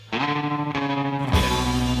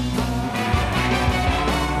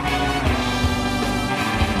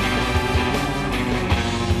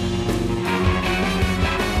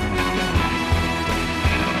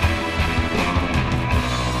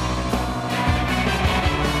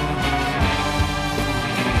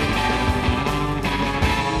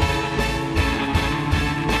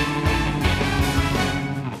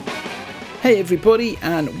Hey everybody,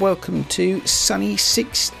 and welcome to Sunny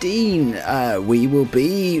 16. We will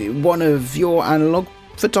be one of your analog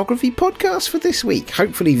photography podcasts for this week.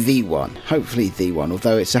 Hopefully the one,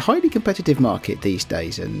 although it's a highly competitive market these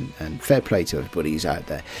days, and fair play to everybody who's out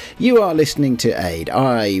there. You are listening to Aid.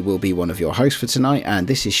 I will be one of your hosts for tonight, and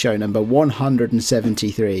this is show number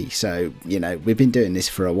 173. So, you know, we've been doing this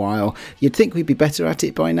for a while. You'd think we'd be better at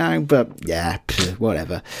it by now, but yeah,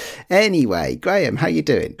 whatever. Anyway, Graham, how you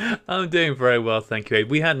doing? I'm doing very well, thank you,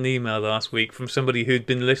 Aid. We had an email last week from somebody who'd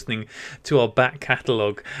been listening to our back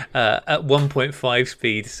catalogue at 1.5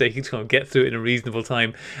 speed, so he could kind of get through it in a reasonable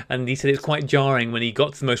time. And he said it's quite jarring when he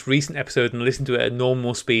got to the most recent episode and listened to it at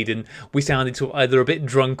normal speed, and we sounded sort of either a bit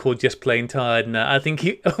drunk or just plain tired. And I think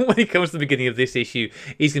when he comes to the beginning of this issue,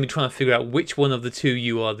 he's going to be trying to figure out which one of the two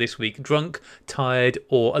you are this week: drunk, tired,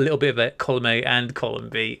 or a little bit of a column A and column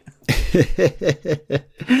B.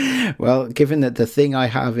 Well, given that the thing I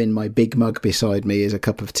have in my big mug beside me is a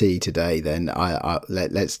cup of tea today, then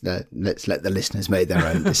let's let the listeners make their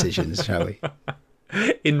own decisions, shall we?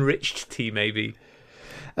 Enriched tea, maybe.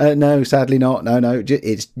 No, sadly not. No.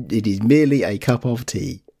 It is merely a cup of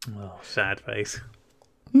tea. Oh, sad face.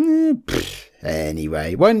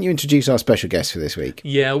 Anyway, why don't you introduce our special guest for this week?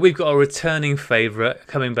 Yeah, we've got a returning favourite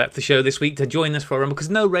coming back to the show this week to join us for a rumble, because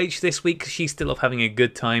no Rach this week, because she's still off having a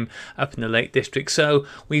good time up in the Lake District. So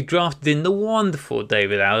we've drafted in the wonderful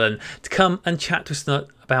David Allen to come and chat to us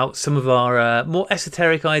about some of our more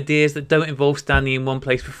esoteric ideas that don't involve standing in one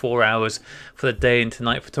place for 4 hours for the day and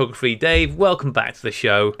tonight photography. Dave, welcome back to the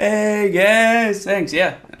show. Hey, yes, thanks.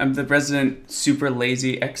 Yeah, I'm the resident super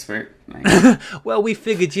lazy expert. Well, we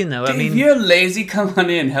figured, Dave, if you're lazy, come on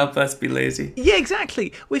in, help us be lazy. Yeah,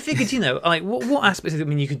 exactly. We figured, like, what aspects of it? I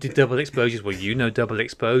mean, you could do double exposures. Well, you know double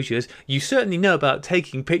exposures. You certainly know about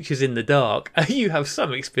taking pictures in the dark. You have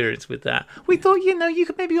some experience with that. We thought, you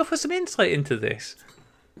could maybe offer some insight into this.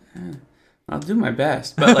 I'll do my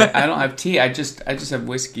best, but like, I don't have tea. I just have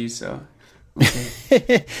whiskey, so.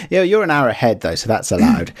 Okay. Yeah, you're an hour ahead though, so that's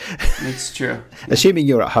allowed. It's true. Assuming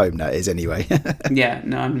you're at home, that is, anyway. Yeah,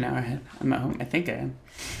 no, I'm an hour ahead. I'm at home. I think I am.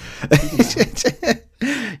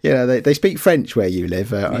 Yeah, they speak French where you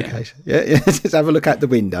live. Okay, yeah. Just have a look out the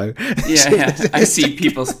window. Yeah. I see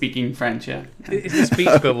people speaking French. Yeah, it's the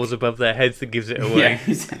speech bubbles above their heads that gives it away. Yeah,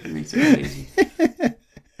 exactly. Makes it crazy.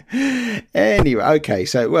 Anyway, okay,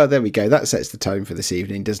 so well, there we go. That sets the tone for this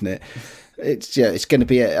evening, doesn't it? It's going to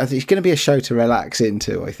be a show to relax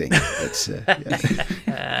into, I think. It's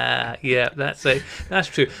yeah, that's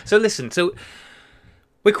true. So listen,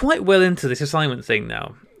 we're quite well into this assignment thing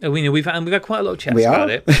now. We've had quite a lot of chats about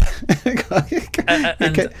it.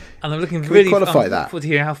 And I'm looking really forward to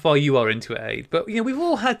hear how far you are into it, Aid. But we've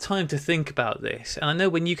all had time to think about this. And I know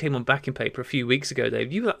when you came on Backing Paper a few weeks ago,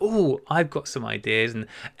 Dave, you were like, "Oh, I've got some ideas." And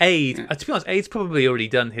Aid, to be honest, Aid's probably already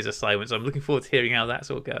done his assignment, so I'm looking forward to hearing how that's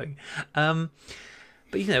all going. But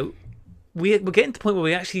we're getting to the point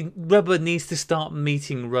where rubber needs to start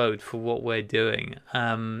meeting road for what we're doing.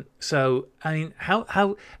 So, I mean,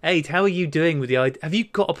 Aid, how are you doing with the idea? Have you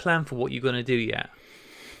got a plan for what you're going to do yet?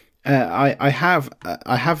 I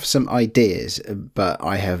have some ideas, but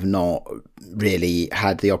I have not really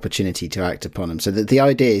had the opportunity to act upon them. So the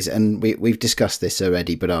ideas, and we've discussed this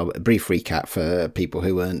already, but a brief recap for people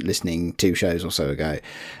who weren't listening 2 shows or so ago.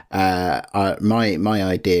 My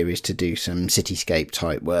idea is to do some cityscape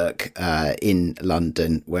type work in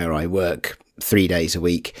London, where I work 3 days a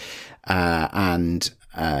week, and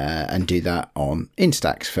do that on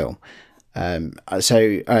Instax film.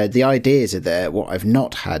 So the ideas are there. What I've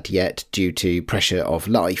not had yet, due to pressure of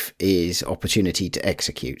life, is opportunity to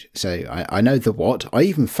execute. So I know the what. I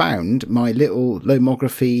even found my little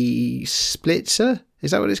lomography splitzer.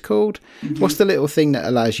 Is that what it's called? Mm-hmm. What's the little thing that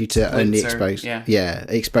allows you to only expose? Yeah,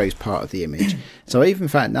 expose part of the image. So I even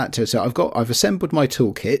found that too. So I've assembled my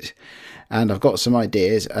toolkit, and I've got some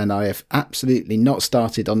ideas, and I have absolutely not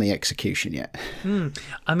started on the execution yet.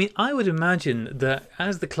 I mean, I would imagine that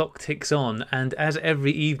as the clock ticks on, and as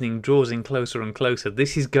every evening draws in closer and closer,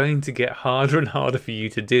 this is going to get harder and harder for you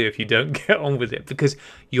to do if you don't get on with it, because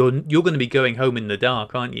you're going to be going home in the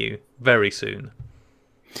dark, aren't you? Very soon.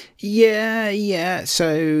 Yeah.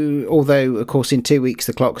 So, although of course in 2 weeks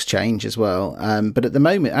the clocks change as well, but at the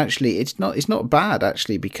moment actually it's not bad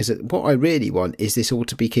actually, because what I really want is this all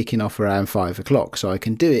to be kicking off around 5 o'clock, so I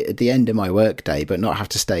can do it at the end of my work day, but not have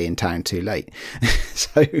to stay in town too late.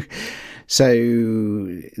 So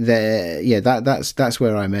there, yeah, that's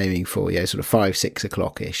where I'm aiming for. Yeah, sort of 5-6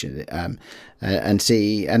 o'clock ish, and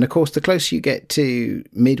see. And of course, the closer you get to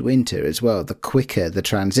midwinter as well, the quicker the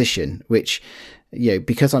transition, which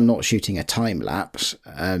because I'm not shooting a time lapse,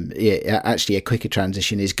 actually a quicker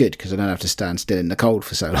transition is good because I don't have to stand still in the cold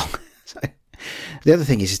for so long. So the other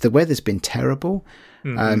thing is the weather's been terrible.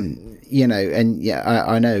 Mm-hmm.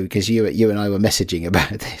 I know because you and I were messaging about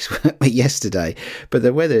this yesterday, but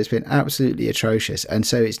the weather has been absolutely atrocious, and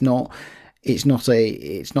so and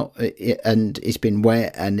it's been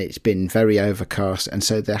wet and it's been very overcast, and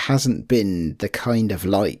so there hasn't been the kind of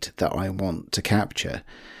light that I want to capture.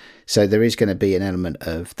 So there is going to be an element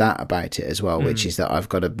of that about it as well, which is that I've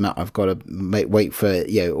got to wait for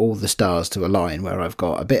all the stars to align, where I've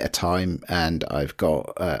got a bit of time and I've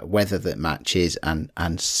got weather that matches and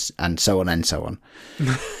so on and so on.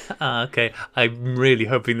 Okay, I'm really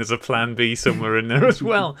hoping there's a plan B somewhere in there as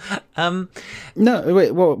well. No,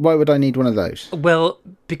 wait, why would I need one of those? Well,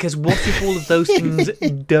 because what if all of those things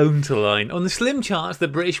don't align? On the slim charts, the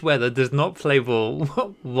British weather does not play ball.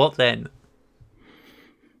 What then?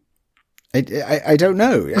 I don't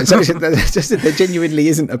know. So there genuinely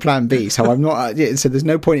isn't a plan B. So I'm not. So there's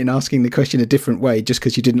no point in asking the question a different way just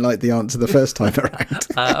because you didn't like the answer the first time around.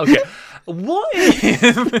 Okay. What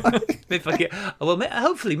if I get? Well,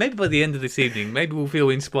 hopefully, maybe by the end of this evening, maybe we'll feel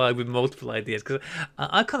inspired with multiple ideas because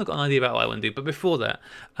I kind of got an idea about what I want to do. But before that,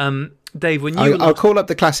 Dave, when I'll call up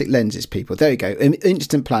the Classic Lenses people. There you go.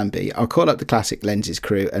 Instant plan B. I'll call up the Classic Lenses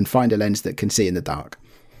crew and find a lens that can see in the dark.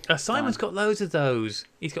 Simon's got loads of those.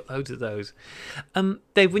 He's got loads of those.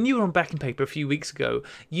 Dave, when you were on Backing Paper a few weeks ago,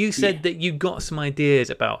 you said that you got some ideas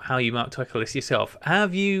about how you might tackle this yourself.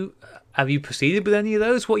 Have you proceeded with any of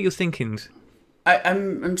those? What are your thinkings?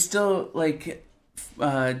 I'm still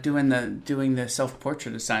doing the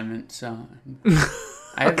self-portrait assignment, so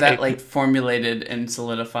I have that formulated and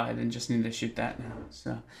solidified, and just need to shoot that now.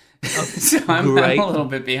 So. So I'm a little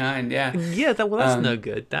bit behind, yeah. Yeah, that's no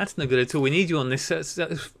good. That's no good at all. We need you on this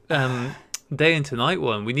day and tonight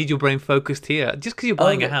one. We need your brain focused here. Just because you're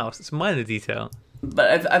buying a house, it's a minor detail.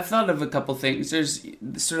 But I've thought of a couple things. There's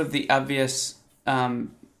sort of the obvious,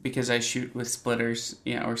 because I shoot with splitters,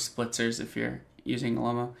 or splitzers if you're using a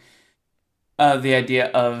Lomo. The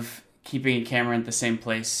idea of keeping a camera in the same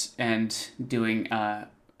place and doing a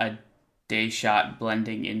day shot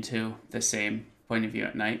blending into the same point of view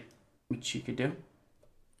at night, which you could do.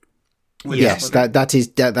 Yes,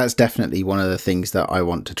 that's definitely one of the things that I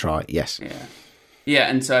want to try. Yes. Yeah,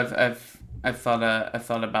 and so I've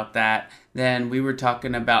thought about that. Then we were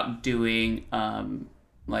talking about doing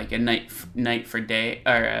like a night for day,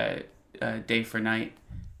 or a day for night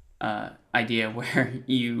idea where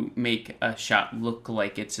you make a shot look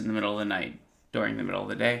like it's in the middle of the night during the middle of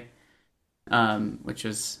the day, which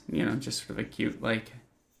was just sort of a cute,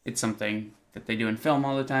 it's something that they do in film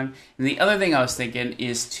all the time. And the other thing I was thinking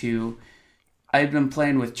is I've been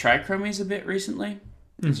playing with trichromies a bit recently.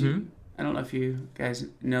 Mm-hmm. I don't know if you guys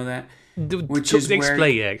know that.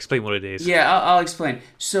 Explain what it is. Yeah, I'll explain.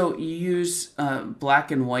 So you use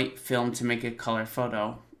black and white film to make a color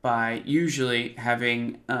photo by usually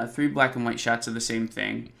having 3 black and white shots of the same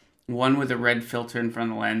thing. One with a red filter in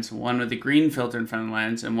front of the lens, one with a green filter in front of the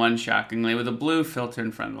lens, and one, shockingly, with a blue filter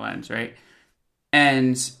in front of the lens, right?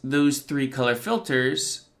 And those 3 color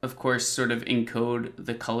filters, of course, sort of encode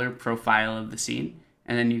the color profile of the scene,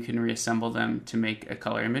 and then you can reassemble them to make a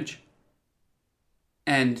color image.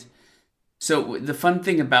 And so the fun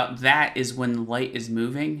thing about that is when light is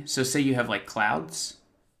moving, so say you have clouds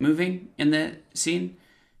moving in the scene,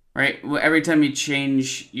 right? Well, every time you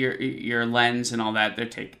change your lens and all that,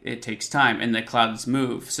 it takes time, and the clouds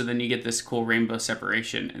move. So then you get this cool rainbow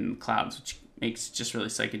separation in the clouds, which makes it just really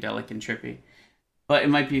psychedelic and trippy. But it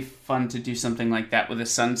might be fun to do something like that with a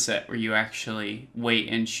sunset, where you actually wait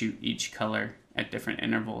and shoot each color at different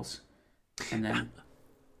intervals, and then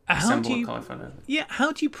assemble a color photo. Yeah,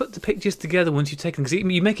 how do you put the pictures together once you take them? Because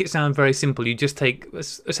you make it sound very simple. You just take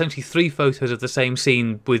essentially 3 photos of the same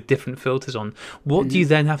scene with different filters on. What do you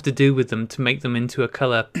then have to do with them to make them into a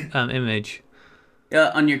color image?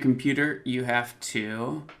 On your computer, you have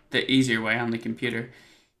to... The easier way on the computer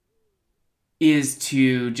is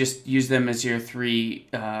to just use them as your 3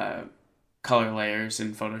 color layers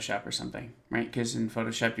in Photoshop or something, right? Because in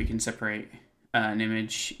Photoshop you can separate an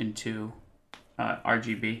image into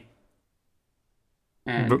RGB,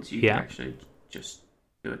 and you can actually just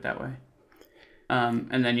do it that way.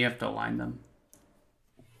 And then you have to align them,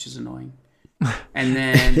 which is annoying. And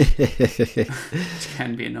then it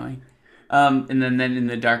can be annoying. And then in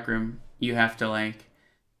the darkroom you have to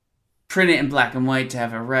print it in black and white to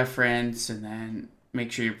have a reference, and then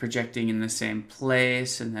make sure you're projecting in the same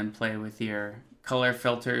place, and then play with your color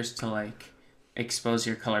filters to expose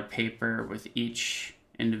your color paper with each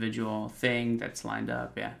individual thing that's lined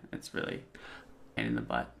up. Yeah, it's really a pain in the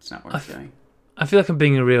butt. It's not worth doing. I feel like I'm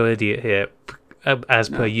being a real idiot here, as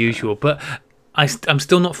per usual, but I'm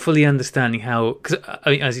still not fully understanding how. Because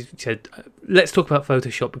I mean, as you said, let's talk about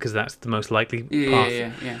Photoshop because that's the most likely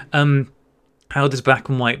path. Yeah. How does black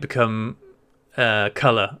and white become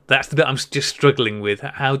color? That's the bit I'm just struggling with.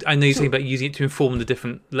 How I know you're saying about using it to inform the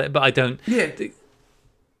different, but I don't. Yeah.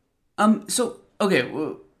 So okay.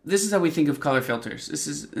 Well, this is how we think of color filters. This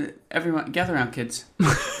is everyone gather around, kids.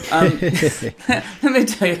 Let me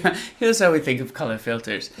tell you. Here's how we think of color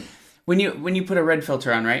filters. When you put a red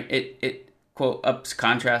filter on, right? It quote ups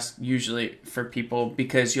contrast usually for people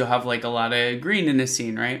because you'll have like a lot of green in a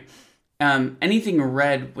scene, right? Anything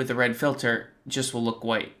red with a red filter just will look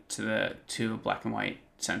white to a black and white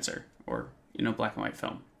sensor or black and white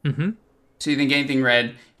film. Mm-hmm. So you think anything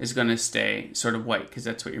red is going to stay sort of white because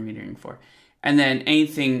that's what you're metering for. And then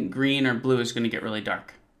anything green or blue is going to get really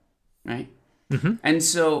dark, right? Mm-hmm. And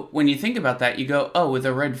so when you think about that, you go, oh, with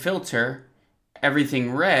a red filter,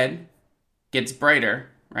 everything red gets brighter,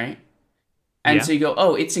 right? And so you go,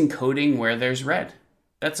 oh, it's encoding where there's red.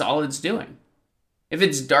 That's all it's doing. If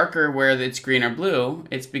it's darker where it's green or blue,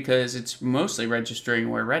 it's because it's mostly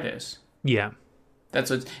registering where red is. Yeah.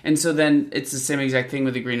 And so then it's the same exact thing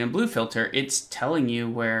with the green and blue filter. It's telling you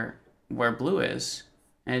where blue is.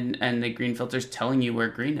 And the green filter's telling you where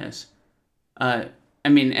green is.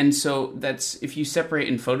 And so that's, if you separate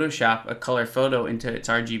in Photoshop a color photo into its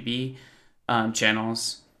RGB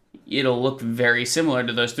channels, it'll look very similar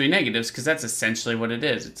to those three negatives because that's essentially what it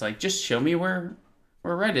is. It's like, just show me where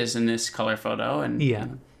red is in this color photo.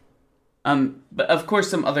 And but of course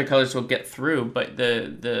some other colors will get through, but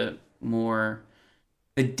the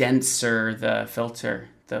denser the filter,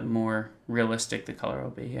 the more realistic the color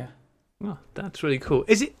will be. Yeah. Oh, that's really cool.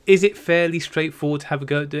 Is it fairly straightforward to have a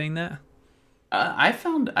go at doing that? I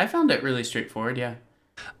found it really straightforward. Yeah.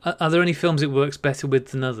 Are there any films it works better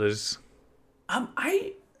with than others?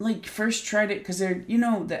 I first tried it because they're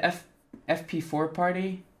the FP4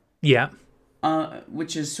 party. Yeah.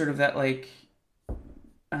 Which is sort of that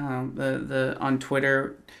the on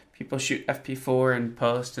Twitter people shoot FP4 and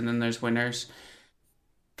post, and then there's winners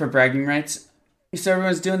for bragging rights. So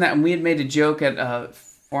everyone's doing that, and we had made a joke at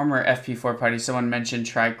former FP4 party. Someone mentioned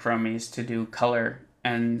trichromies to do color,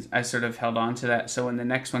 and I sort of held on to that. So when the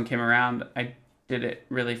next one came around, I did it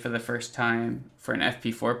really for the first time for an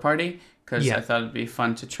FP4 party because I thought it'd be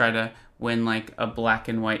fun to try to win like a black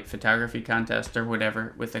and white photography contest or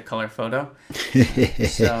whatever with a color photo.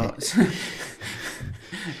 so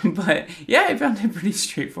but yeah, I found it pretty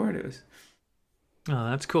straightforward. It was. Oh,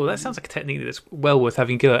 that's cool. That sounds like a technique that's well worth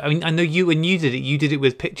having a go at. I mean, I know when you did it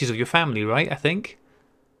with pictures of your family, right? I think.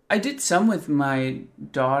 I did some with my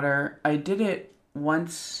daughter. I did it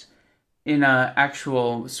once in a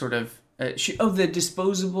actual sort of shoot. Oh, the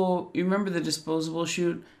disposable. You remember the disposable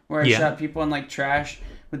shoot where I shot people in like trash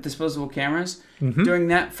with disposable cameras? Mm-hmm. During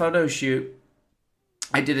that photo shoot,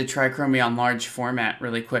 I did a trichromie on large format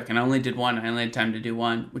really quick, and I only did one. I only had time to do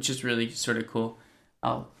one, which is really sort of cool.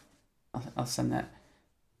 I'll send that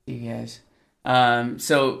to you guys.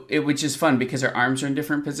 Which is fun because her arms are in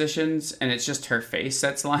different positions and it's just her face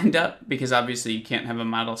that's lined up because obviously you can't have a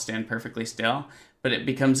model stand perfectly still, but it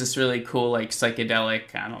becomes this really cool, like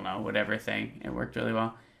psychedelic, I don't know, whatever thing. It worked really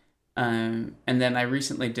well. And then I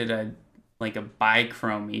recently did a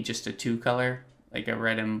bichromie, just a 2-color, like a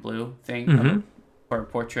red and blue thing for a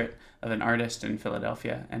portrait of an artist in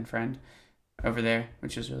Philadelphia and friend over there,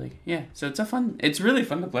 which is really, so it's really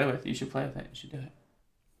fun to play with. You should play with it. You should do it.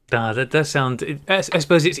 That does sound. I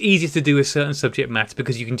suppose it's easier to do a certain subject matter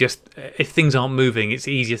because you can just, if things aren't moving, it's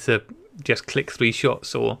easier to just click 3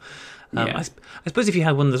 shots. Or I suppose if you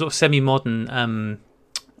had one of the sort of semi-modern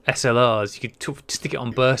SLRs, you could stick it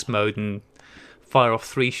on burst mode and fire off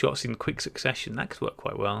 3 shots in quick succession. That could work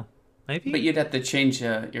quite well, maybe. But you'd have to change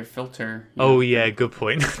your filter. Yeah, good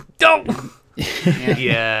point. Don't.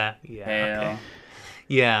 Yeah. Okay.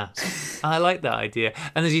 Yeah, I like that idea.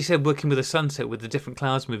 And as you said, working with a sunset with the different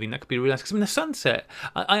clouds moving, that could be really nice. Because I mean, the sunset.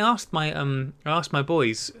 I asked my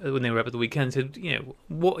boys when they were up at the weekend, said,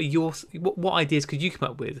 what ideas could you come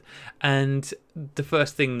up with? And the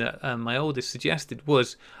first thing that my oldest suggested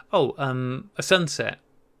was, a sunset,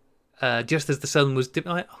 just as the sun was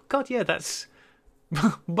dipping. Oh God, yeah, that's.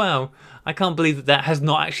 Wow, I can't believe that has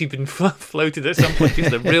not actually been floated at some point.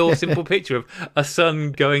 Just a real simple picture of a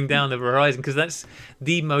sun going down the horizon, because that's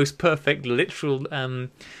the most perfect literal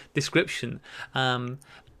description.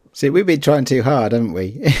 See, we've been trying too hard, haven't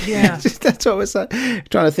we? Yeah. That's what we're saying.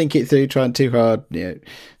 Trying to think it through, trying too hard.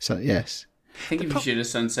 So, yes. I think if you shoot a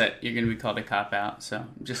sunset, you're going to be called a cop-out. So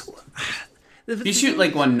just if you shoot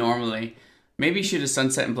like one normally, Maybe you should have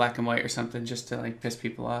sunset in black and white or something just to like piss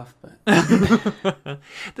people off. But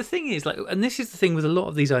the thing is, like, and this is the thing with a lot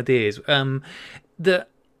of these ideas, that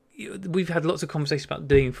we've had lots of conversations about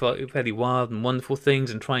doing fairly wild and wonderful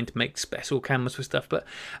things and trying to make special cameras for stuff. But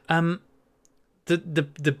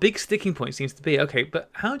the big sticking point seems to be, okay,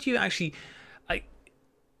 but how do you actually, like,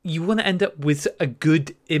 you want to end up with a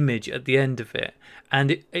good image at the end of it,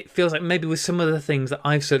 and it feels like maybe with some of the things that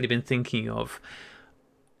I've certainly been thinking of,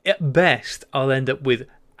 at best, I'll end up with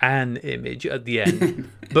an image at the end.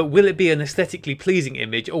 But will it be an aesthetically pleasing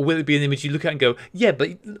image, or will it be an image you look at and go, yeah,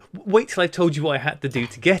 but wait till I've told you what I had to do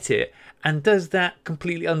to get it? And does that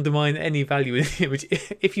completely undermine any value in the image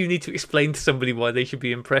if you need to explain to somebody why they should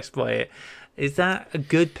be impressed by it? Is that a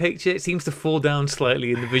good picture? It seems to fall down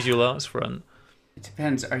slightly in the visual arts front. It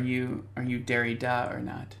depends. Are you Derrida or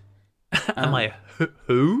not? Am I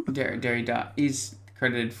who? Derrida. He's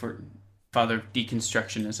credited for father of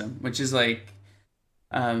deconstructionism, which is like,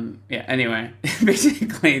 anyway,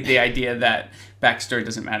 basically the idea that backstory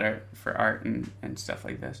doesn't matter for art and stuff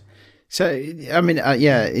like this. So, I mean,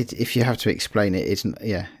 if you have to explain it,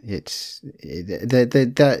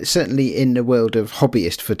 certainly in the world of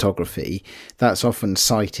hobbyist photography, that's often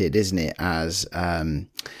cited, isn't it, as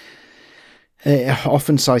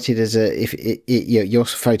often cited as your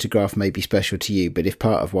photograph may be special to you, but if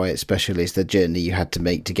part of why it's special is the journey you had to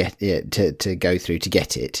make to get it, to go through to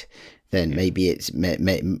get it, then maybe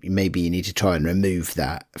maybe you need to try and remove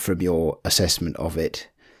that from your assessment of it.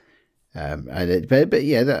 But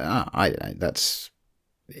yeah, I don't know. That's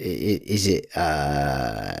is it.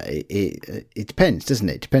 It depends, doesn't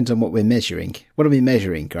it? It depends on what we're measuring. What are we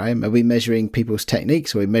measuring, Graham? Are we measuring people's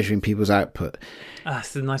techniques, or are we measuring people's output?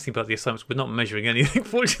 That's the nice thing about the assignments. We're not measuring anything.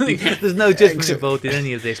 Fortunately, there's no judgment involved in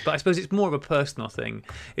any of this. But I suppose it's more of a personal thing.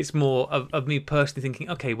 It's more of me personally thinking,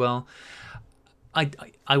 okay, well,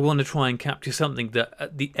 I want to try and capture something that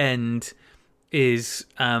at the end is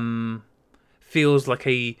feels like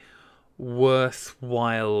a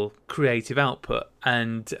worthwhile creative output.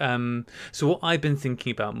 And so what I've been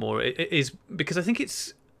thinking about more is, because I think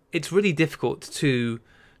it's really difficult to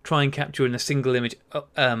try and capture in a single image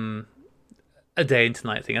a day and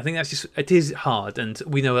night thing. I think it is hard, and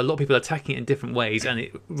we know a lot of people are attacking it in different ways, and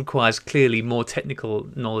it requires clearly more technical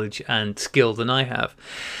knowledge and skill than I have.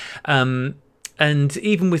 And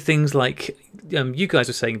even with things like you guys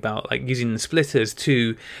were saying about like using the splitters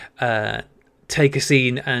to take a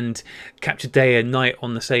scene and capture day and night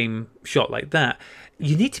on the same shot like that,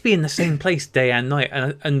 you need to be in the same place day and night.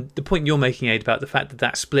 And the point you're making, Aid, about the fact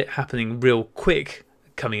that split happening real quick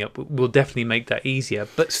coming up will definitely make that easier.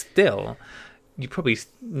 But still, you probably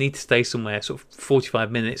need to stay somewhere sort of 45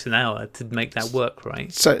 minutes, an hour to make that work,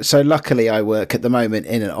 right? So luckily I work at the moment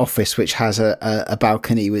in an office which has a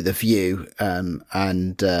balcony with a view, and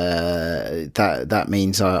that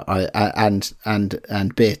means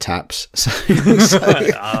and beer taps. So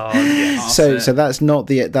that's not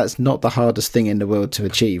the hardest thing in the world to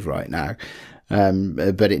achieve right now.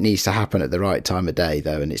 But it needs to happen at the right time of day,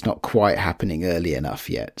 though, and it's not quite happening early enough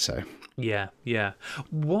yet. So yeah.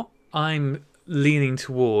 What I'm leaning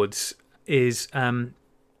towards is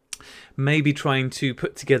maybe trying to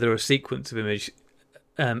put together a sequence of images,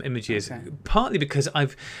 okay. Partly because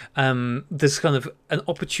I've there's kind of an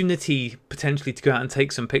opportunity potentially to go out and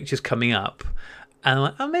take some pictures coming up, and I'm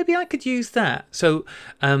like, oh, maybe I could use that. So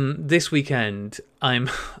this weekend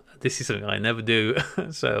this is something I never do,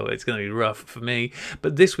 so it's going to be rough for me,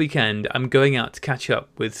 but this weekend I'm going out to catch up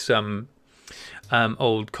with some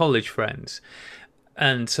old college friends.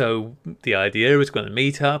 And so the idea is going to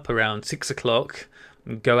meet up around 6 o'clock,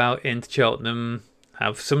 go out into Cheltenham,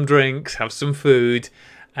 have some drinks, have some food,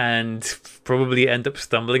 and probably end up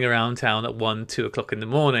stumbling around town at 1, 2 o'clock in the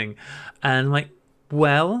morning. And I'm like,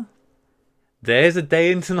 well, there's a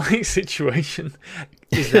day and night situation.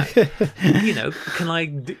 Is that,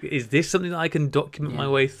 is this something that I can document my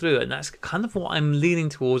way through? And that's kind of what I'm leaning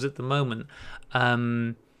towards at the moment.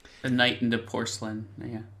 The night into porcelain,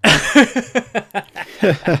 yeah.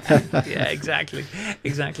 Yeah, exactly.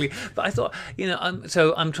 But I thought,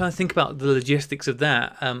 I'm trying to think about the logistics of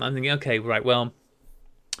that. I'm thinking, okay, right, well,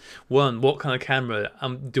 one, what kind of camera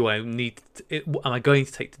do I need? Am I going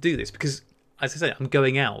to take to do this? Because, as I say, I'm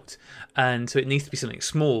going out, and so it needs to be something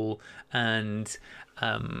small and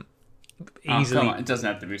easily. Come on, it doesn't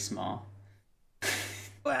have to be small.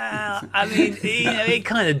 Well, I mean, it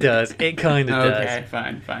kind of does. It kind of does.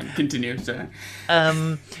 Okay, fine. Continue. Sorry.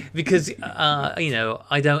 Because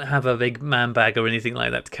I don't have a big man bag or anything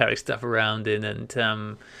like that to carry stuff around in, and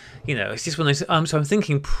it's just when I so I'm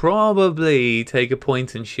thinking probably take a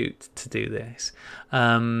point and shoot to do this.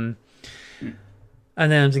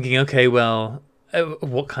 And then I'm thinking, okay, well,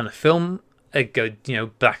 what kind of film? I go,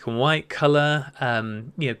 black and white, color.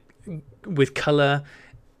 With color,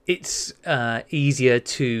 it's easier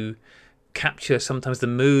to capture sometimes the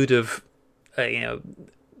mood of,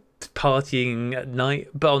 partying at night.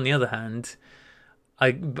 But on the other hand,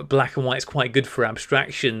 black and white is quite good for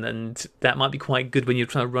abstraction, and that might be quite good when you're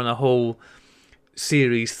trying to run a whole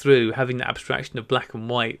series through. Having the abstraction of black and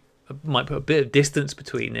white might put a bit of distance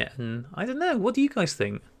between it, and I don't know. What do you guys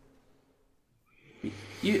think?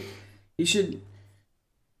 You should.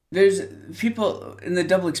 There's people in the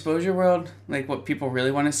double exposure world. Like, what people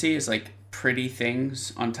really want to see is like pretty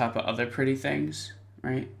things on top of other pretty things,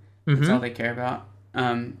 right? That's all they care about.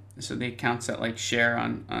 So the accounts that like share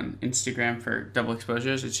on Instagram for double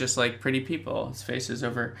exposures, it's just like pretty people's faces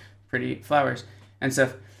over pretty flowers and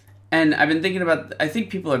stuff. And I've been thinking about, I think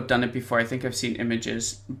people have done it before. I think I've seen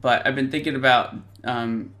images, but I've been thinking about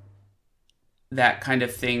that kind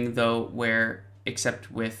of thing though, where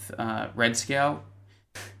except with red scale.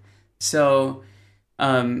 So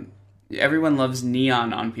everyone loves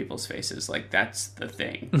neon on people's faces. Like, that's the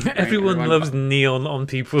thing. Right? Everyone loves neon on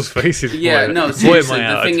people's faces. Yeah, no, seriously.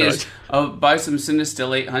 The thing is, buy some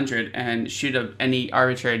Cinestill 800 and shoot any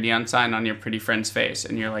arbitrary neon sign on your pretty friend's face,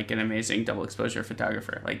 and you're like an amazing double exposure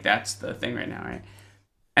photographer. Like, that's the thing right now,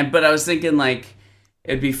 right? But I was thinking, like,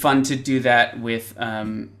 it'd be fun to do that with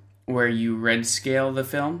where you red scale the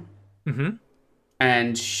film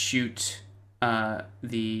and shoot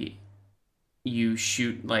you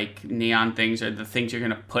shoot like neon things or the things you're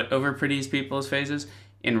going to put over pretty people's faces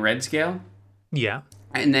in red scale. Yeah.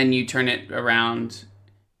 And then you turn it around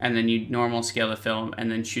and then you normal scale the film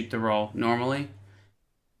and then shoot the roll normally.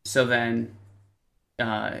 So then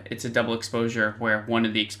it's a double exposure where one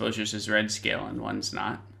of the exposures is red scale and one's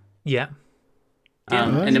not. Yeah.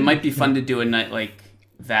 And it might be fun to do a night like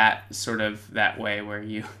that, sort of that way, where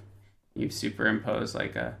you superimpose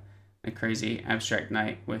like a crazy abstract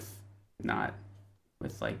night with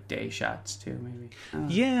like day shots too, maybe.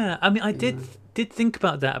 Yeah, I mean, I did think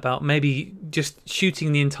about that, about maybe just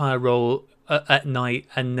shooting the entire roll at night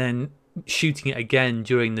and then shooting it again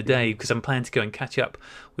during the day, because I'm planning to go and catch up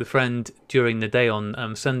with a friend during the day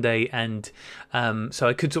on Sunday, and so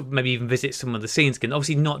I could sort of maybe even visit some of the scenes again.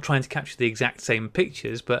 Obviously not trying to capture the exact same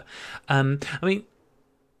pictures, but I mean,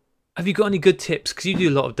 have you got any good tips? Because you do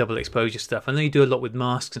a lot of double exposure stuff. I know you do a lot with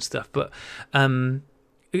masks and stuff, but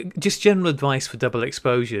just general advice for double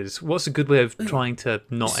exposures. What's a good way of trying to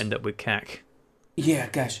not end up with CAC? Yeah,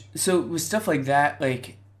 gosh. So with stuff like that,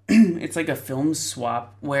 like it's like a film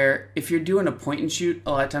swap where if you're doing a point and shoot,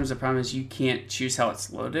 a lot of times the problem is you can't choose how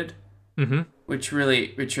it's loaded, which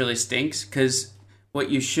really stinks. Because what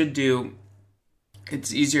you should do,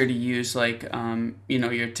 it's easier to use like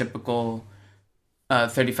your typical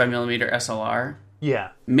 35mm SLR.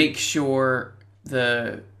 Yeah. Make sure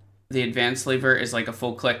the advanced lever is like a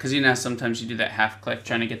full click, because sometimes you do that half click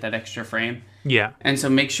trying to get that extra frame. Yeah. And so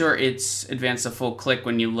make sure it's advanced a full click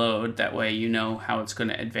when you load. That way you know how it's going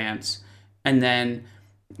to advance. And then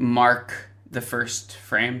mark the first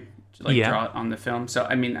frame, draw it on the film. So,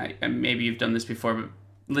 I mean, maybe you've done this before, but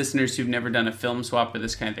listeners who've never done a film swap or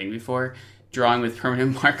this kind of thing before, drawing with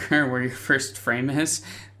permanent marker where your first frame is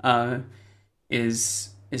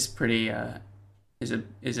pretty...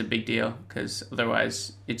 is a big deal, because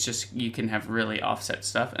otherwise it's just, you can have really offset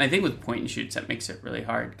stuff. And I think with point and shoots that makes it really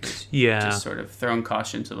hard, because just sort of throwing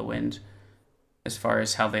caution to the wind as far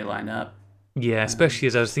as how they line up. Yeah, especially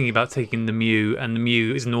as I was thinking about taking the Mew, and the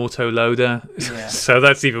Mew is an auto loader, so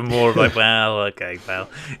that's even more of like,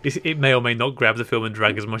 it may or may not grab the film and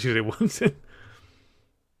drag as much as it wants it.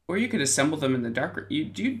 Or you could assemble them in the darkroom.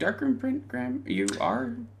 Do you darkroom print, Graham? You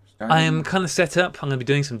are. I am kind of set up. I'm going to be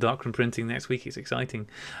doing some darkroom printing next week. It's exciting.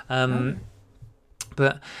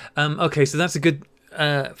 But okay, so that's a good.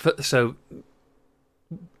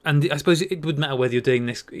 And I suppose it would matter whether you're doing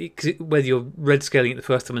this, whether you're red scaling it the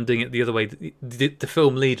first time and doing it the other way. The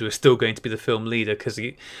film leader is still going to be the film leader, because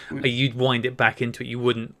you'd wind it back into it.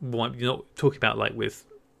 You're not talking about like with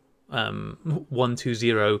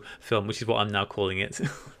 120 film, which is what I'm now calling it.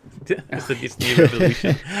 It's new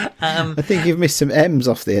revolution. I think you've missed some M's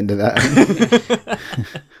off the end of that.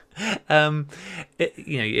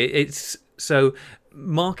 It's so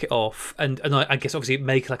mark it off, and I guess obviously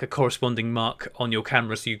make like a corresponding mark on your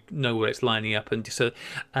camera so you know where it's lining up, and so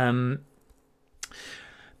and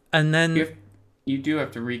then you do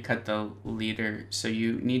have to recut the leader, so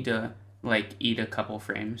you need to like eat a couple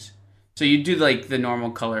frames. So you do like the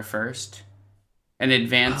normal color first and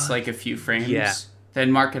advance like a few frames,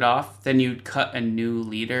 then mark it off. Then you'd cut a new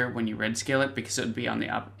leader when you red scale it, because it would be on the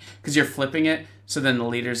opposite, because you're flipping it. So then the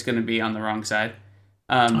leader's going to be on the wrong side.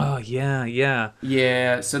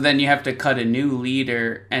 Yeah, so then you have to cut a new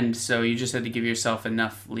leader, and so you just had to give yourself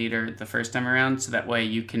enough leader the first time around, so that way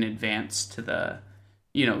you can advance to the,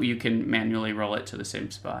 you can manually roll it to the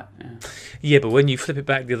same spot. Yeah, but when you flip it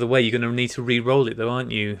back the other way, you're going to need to re-roll it, though,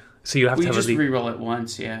 aren't you? So you have to have just re-roll it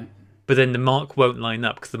once, yeah. But then the mark won't line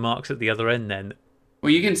up because the mark's at the other end then.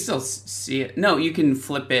 Well, you can still see it. No, you can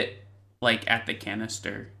flip it, like, at the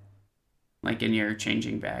canister, like in your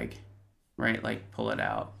changing bag, right? Like, pull it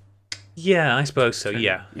out. Yeah, I suppose so.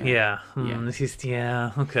 Yeah. Okay. Yeah,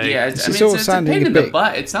 it's all sounding a pain in the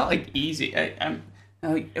butt. It's not like easy.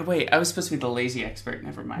 Wait, I was supposed to be the lazy expert.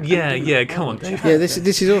 Never mind. Yeah. Come on, Dave. Yeah, this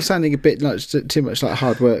is all sounding a bit like too much like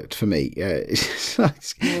hard work for me. This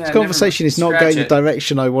conversation is not going the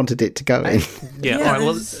direction I wanted it to go in. All right.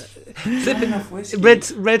 Well,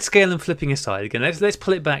 red scale and flipping aside again. Let's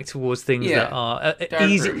pull it back towards things that are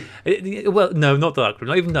easy. Well, no, not dark room,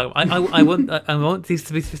 not even dark. I want these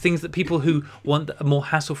to be things that people who want a more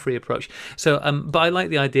hassle-free approach. So, but I like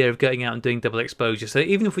the idea of going out and doing double exposure. So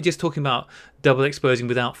even if we're just talking about double exposing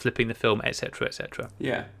without flipping the film, etc., etc.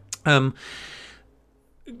 Yeah.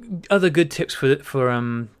 Other good tips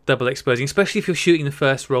for double exposing, especially if you're shooting the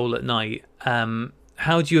first roll at night.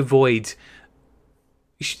 How do you avoid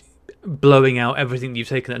blowing out everything you've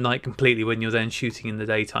taken at night completely when you're then shooting in the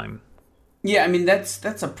daytime? Yeah, I mean that's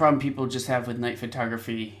a problem people just have with night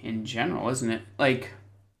photography in general, isn't it? Like,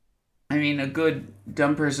 I mean, a good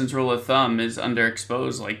dumb person's rule of thumb is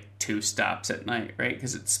underexpose like 2 stops at night, right?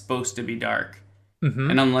 Because it's supposed to be dark,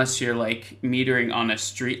 and unless you're like metering on a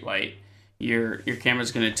street light, your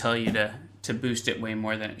camera's going to tell you to boost it way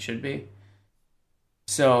more than it should be.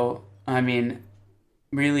 So, I mean,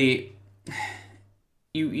 really,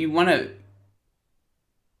 you want to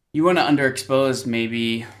underexpose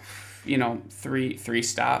maybe, 3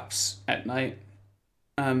 stops at night.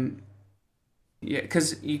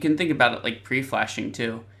 Because you can think about it like pre-flashing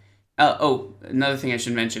too. Another thing I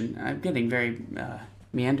should mention. I'm getting very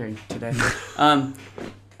meandering today. I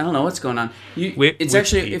don't know what's going on. It's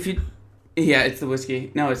actually it's the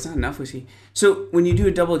whiskey. No, it's not enough whiskey. So when you do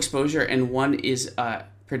a double exposure and one is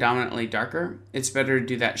predominantly darker, it's better to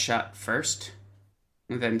do that shot first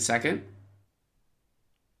than second.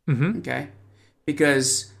 Okay,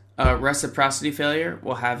 because reciprocity failure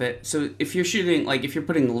will have it. So if you're shooting, like if you're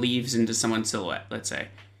putting leaves into someone's silhouette, let's say,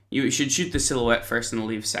 you should shoot the silhouette first and the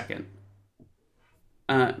leaves second.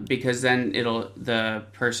 Because then the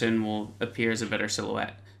person will appear as a better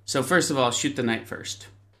silhouette. So first of all, shoot the night first.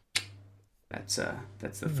 That's the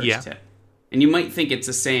first tip. And you might think it's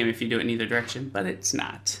the same if you do it in either direction, but it's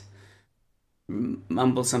not.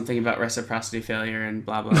 Mumble something about reciprocity failure and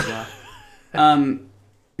blah blah blah.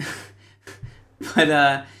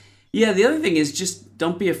 But the other thing is just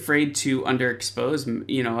don't be afraid to underexpose,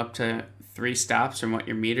 up to 3 stops from what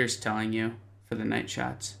your meter's telling you for the night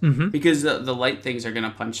shots, because the light things are going to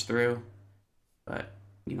punch through. But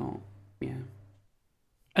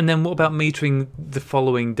And then what about metering the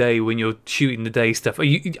following day when you're shooting the day stuff?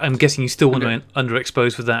 I'm guessing you still want to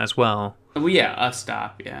underexpose for that as well. Well, yeah, a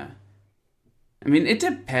stop, yeah. I mean, it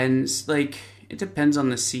depends. Like, it depends on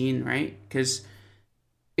the scene, right? Because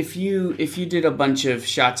if you did a bunch of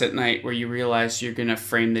shots at night where you realize you're gonna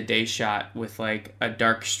frame the day shot with like a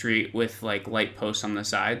dark street with like light posts on the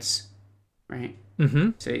sides, right?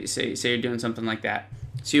 Say you're doing something like that.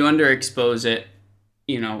 So you underexpose it,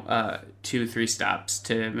 2-3 stops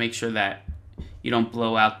to make sure that you don't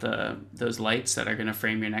blow out those lights that are gonna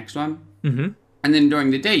frame your next one. And then during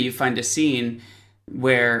the day, you find a scene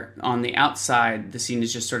where on the outside the scene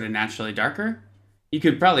is just sort of naturally darker. You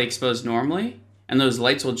could probably expose normally, and those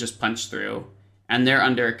lights will just punch through, and they're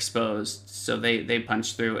underexposed, so they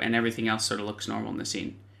punch through, and everything else sort of looks normal in the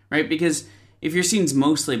scene, right? Because if your scene's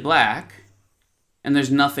mostly black, and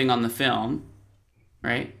there's nothing on the film,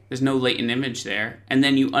 right? There's no latent image there, and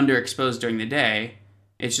then you underexpose during the day,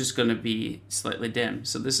 it's just going to be slightly dim.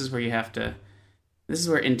 So this is where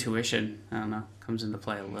intuition, I don't know, comes into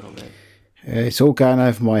play a little bit. It's all going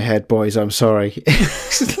over my head, boys. I'm sorry.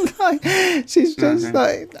 She's just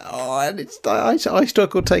like, and I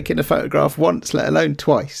struggled taking a photograph once, let alone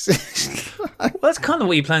twice. Well, that's kind of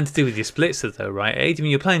what you plan to do with your splitzer, though, right? I mean,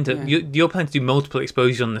 you're planning to do multiple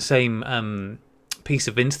exposures on the same piece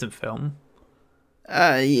of instant film.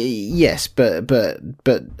 Yes, but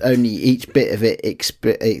only each bit of it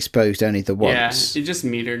exposed only the once. Yeah, you just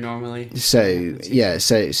meter normally. So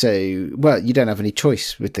well, you don't have any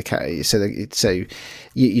choice with the cat. So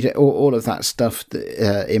you all of that stuff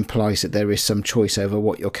that implies that there is some choice over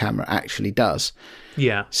what your camera actually does.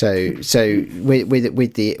 Yeah. So with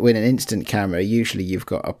an instant camera, usually you've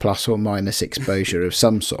got a plus or minus exposure of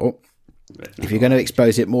some sort. If you're going to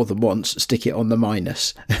expose it more than once, stick it on the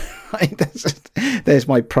minus. There's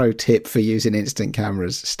my pro tip for using instant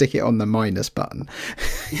cameras. Stick it on the minus button.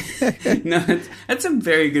 No, that's a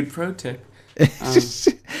very good pro tip.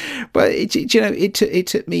 But it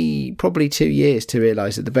took me probably 2 years to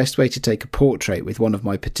realise that the best way to take a portrait with one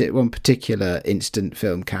particular instant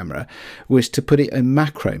film camera was to put it in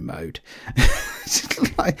macro mode.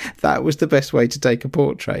 That was the best way to take a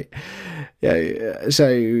portrait. They're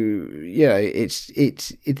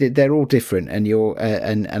all different, and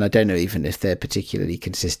and I don't know even if they're particularly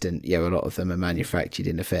consistent. A lot of them are manufactured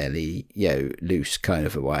in a fairly loose kind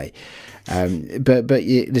of a way. But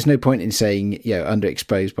there's no point in saying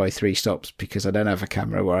underexposed by 3 stops, because I don't have a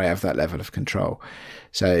camera where I have that level of control.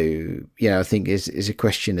 So I think is a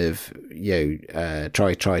question of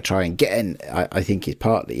try and get in. I think it's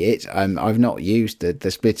partly it. I've not used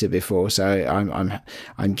the splitter before, so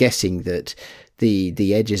I'm guessing that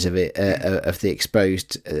the edges of it of the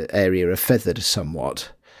exposed area are feathered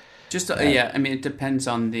somewhat. I mean, it depends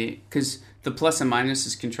on because the plus and minus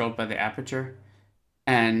is controlled by the aperture,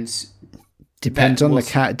 and depends on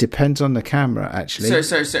the camera actually.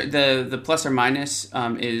 So the plus or minus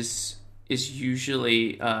is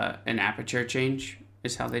usually an aperture change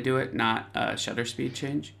is how they do it, not a shutter speed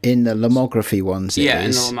change. In the lomography ones, in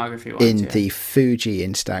the lomography ones. In the Fuji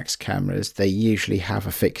Instax cameras, they usually have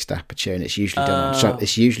a fixed aperture, and it's usually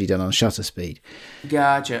done on shutter speed.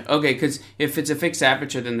 Gotcha. Okay, because if it's a fixed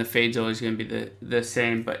aperture, then the fade's always going to be the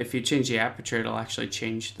same. But if you change the aperture, it'll actually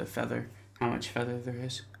change the feather, how much feather there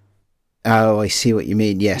is. Oh, I see what you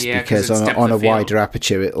mean. Yes, because on a wider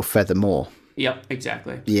aperture, it'll feather more. Yep,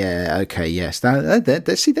 exactly. Yeah, okay, yes.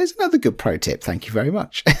 See, there's another good pro tip. Thank you very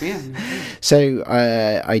much. Yeah. So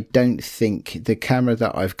I don't think the camera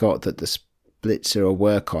that I've got that the splitzer will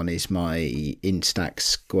work on is my Instax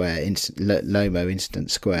Square, Lomo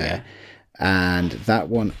Instant Square. Yeah. And that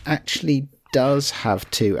one actually does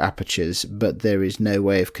have 2 apertures, but there is no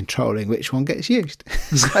way of controlling which one gets used.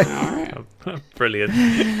 Brilliant.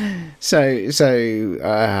 So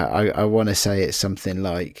I want to say it's something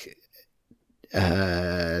like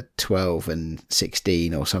 12 and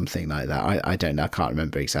 16 or something like that. I don't know. I can't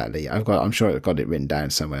remember exactly. I'm sure I've got it written down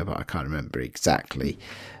somewhere, but I can't remember exactly.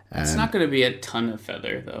 It's not going to be a ton of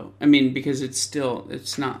feather though. I mean, because it's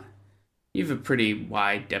not. You have a pretty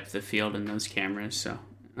wide depth of field in those cameras, so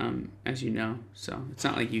as you know, so it's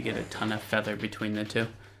not like you get a ton of feather between the two.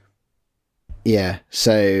 Yeah,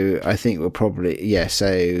 so I think we'll probably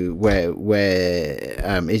So where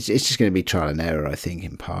it's just going to be trial and error, I think,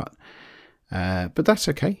 in part. But that's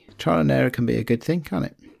okay. Trial and error can be a good thing, can't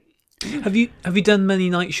it? Have you done many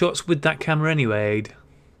night shots with that camera anyway, Aid?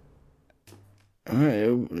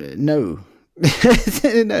 No.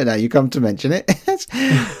 No, you come to mention it.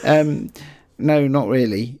 No, not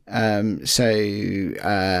really. But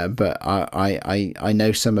I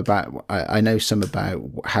know some about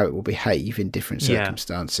how it will behave in different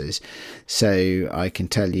circumstances. Yeah. So I can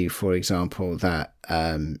tell you, for example, that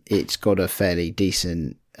it's got a fairly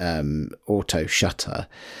decent auto shutter,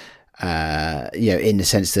 in the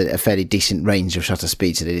sense that a fairly decent range of shutter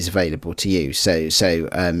speeds that it is available to use. So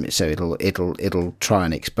it'll try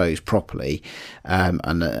and expose properly, I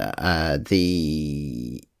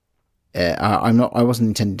wasn't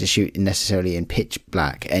intending to shoot necessarily in pitch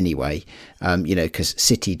black anyway, because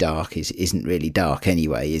city dark isn't really dark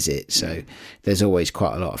anyway, is it? So there's always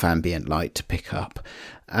quite a lot of ambient light to pick up,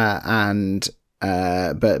 but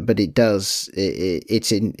it does.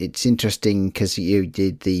 It's interesting because you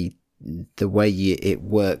did the way it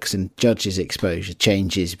works and judges exposure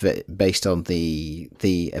changes based on the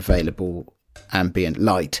available ambient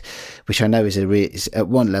light, which I know is at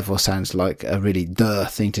one level sounds like a really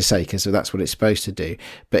thing to say, because that's what it's supposed to do.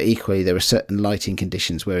 But equally, there are certain lighting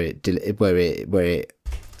conditions where it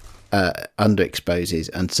underexposes,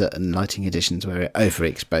 and certain lighting conditions where it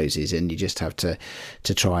overexposes, and you just have to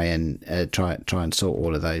try and sort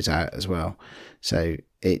all of those out as well. So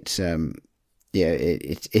it's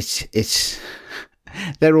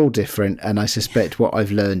they're all different, and I suspect what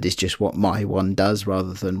I've learned is just what my one does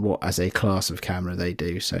rather than what as a class of camera they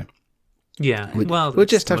do. So yeah, we'll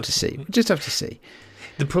just have to see.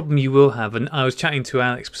 The problem you will have, and I was chatting to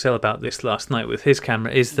Alex Purcell about this last night with his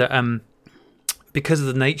camera, is that because of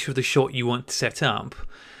the nature of the shot you want to set up,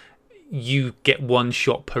 you get one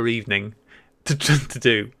shot per evening to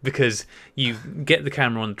do, because you get the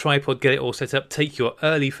camera on the tripod, get it all set up, take your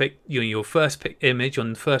your first image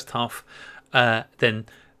on the first half, then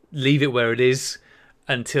leave it where it is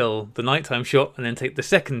until the nighttime shot, and then take the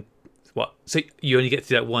second. So you only get to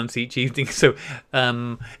do that once each evening. So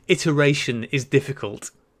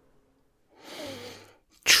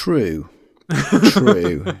True.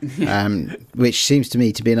 True. Which seems to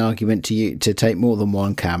me to be an argument to take more than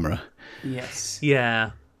one camera. Yes.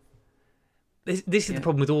 Yeah. This is the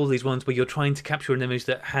problem with all these ones where you're trying to capture an image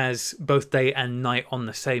that has both day and night on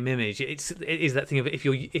the same image. It is that thing of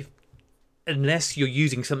unless you're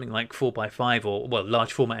using something like 4x5 or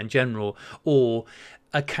large format in general, or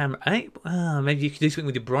a camera. Maybe you could do something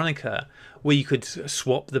with your Bronica where you could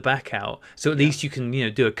swap the back out, so at least you can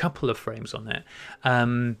do a couple of frames on it.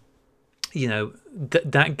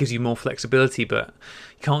 That gives you more flexibility, but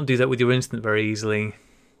you can't do that with your instant very easily.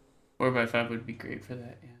 4x5 would be great for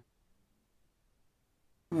that.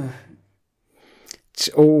 Yeah.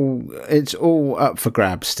 It's all up for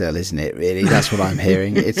grabs still, isn't it? Really, that's what I'm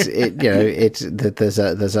hearing. There's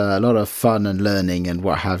a lot of fun and learning and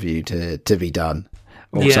what have you to be done,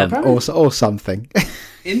 or something.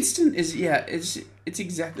 Instant is it's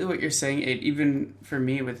exactly what you're saying. Even for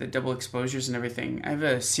me with the double exposures and everything, I have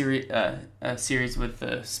a series with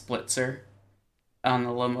the Splitzer on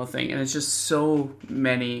the Lomo thing, and it's just so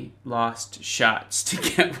many lost shots to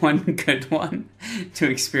get one good one to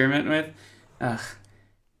experiment with.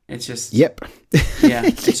 It's just yep. Yeah,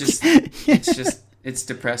 it's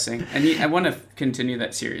depressing, and I want to continue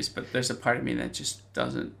that series, but there's a part of me that just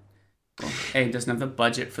doesn't. Well, A, doesn't have the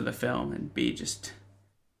budget for the film, and B, just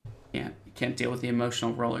can't deal with the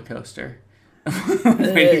emotional roller coaster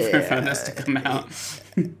waiting for photos to come out.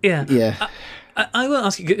 Yeah. I will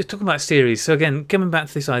ask you, talking about series. So again, coming back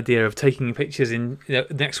to this idea of taking pictures in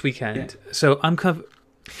next weekend. Yeah. So I'm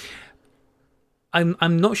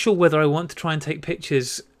not sure whether I want to try and take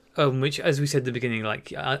pictures, which, as we said at the beginning,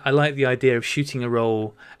 like I like the idea of shooting a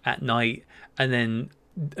roll at night and then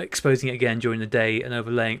exposing it again during the day and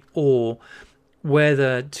overlaying, or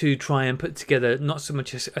whether to try and put together not so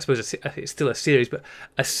much, I suppose it's still a series, but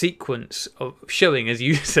a sequence of showing, as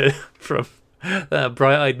you said, from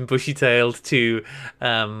bright-eyed and bushy-tailed to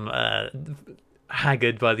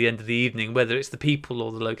haggard by the end of the evening, whether it's the people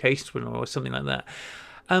or the locations or something like that.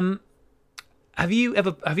 Have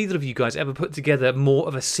either of you guys ever put together more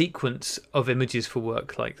of a sequence of images for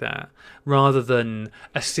work like that, rather than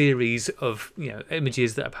a series of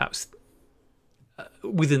images that are perhaps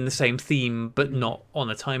within the same theme but not on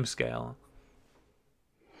a timescale?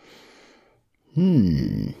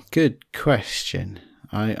 Good question.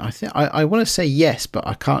 I think I want to say yes, but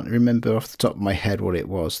I can't remember off the top of my head what it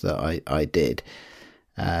was that I did.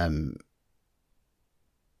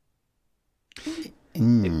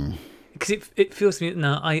 Because it feels to me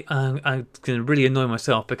now, I'm going to really annoy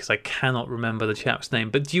myself because I cannot remember the chap's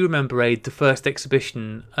name. But do you remember, Aid, the first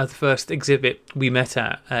exhibition, the first exhibit we met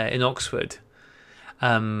at in Oxford?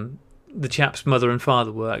 The chap's mother and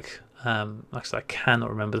father work. Actually, I cannot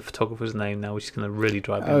remember the photographer's name now, which is going to really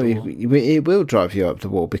drive me up the wall. It will drive you up the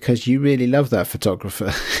wall because you really love that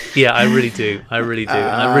photographer. Yeah, I really do. And I really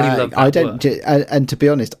love that work. And to be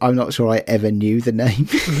honest, I'm not sure I ever knew the name.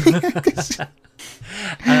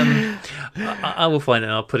 I will find it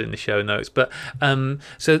and I'll put it in the show notes. But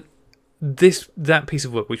so that piece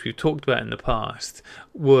of work, which we've talked about in the past,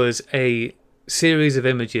 was a series of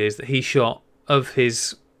images that he shot of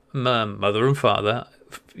his mother and father,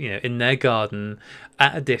 in their garden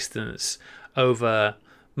at a distance over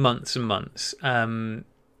months and months. And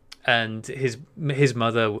his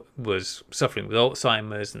mother was suffering with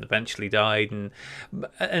Alzheimer's and eventually died.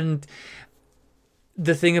 And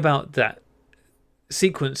the thing about that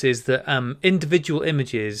sequence is that individual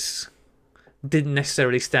images didn't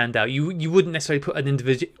necessarily stand out. You wouldn't necessarily put an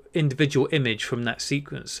individual image from that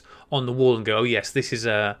sequence on the wall and go, oh yes, this is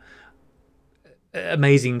a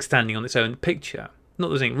amazing standing on its own picture. Not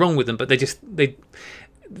that there's anything wrong with them, but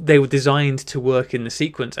they were designed to work in the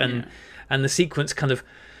sequence, and the sequence kind of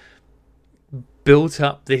built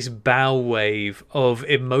up this bow wave of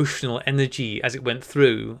emotional energy as it went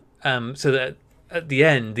through, so that at the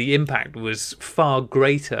end the impact was far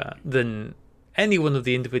greater than any one of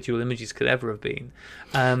the individual images could ever have been.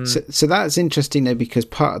 So that's interesting though, because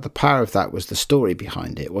part of the power of that was the story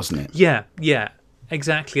behind it, wasn't it? Yeah.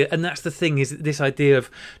 Exactly, and that's the thing, is this idea of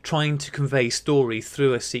trying to convey story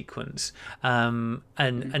through a sequence, and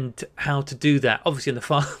how to do that, obviously in a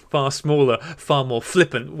far smaller, far more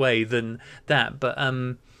flippant way than that. But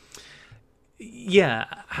how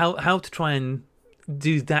to try and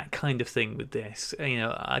do that kind of thing with this?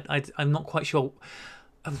 I'm not quite sure.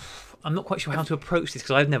 I'm not quite sure how to approach this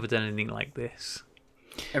because I've never done anything like this.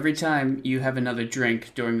 Every time you have another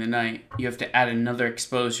drink during the night, you have to add another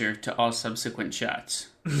exposure to all subsequent shots,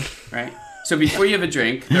 right? So before you have a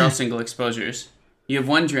drink, they're all single exposures. You have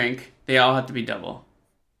one drink, they all have to be double.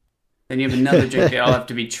 Then you have another drink, they all have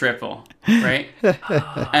to be triple, right?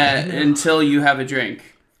 Until you have a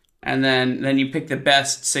drink. and then you pick the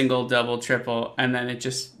best single, double, triple, and then it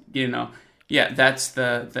just, yeah, that's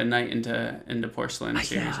the Night into Porcelain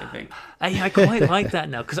series, I think. I quite like that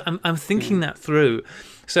now, because I'm thinking that through.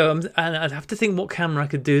 So and I'd have to think what camera I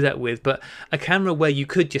could do that with, but a camera where you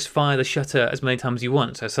could just fire the shutter as many times as you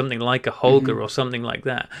want, so something like a Holga or something like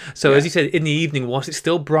that. So as you said, in the evening, whilst it's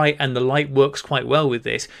still bright and the light works quite well with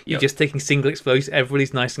this, you're just taking single exposures,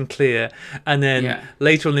 everybody's nice and clear, and then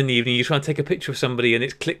later on in the evening, you try and take a picture of somebody and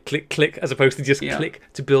it's click, click, click, as opposed to just click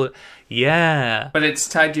to build. Yeah. But it's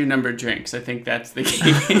tied to your number of drinks. I think that's the key.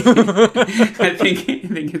 I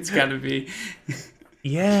think it's got to be...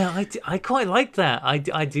 Yeah, I quite like that. I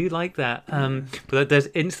do like that. But there's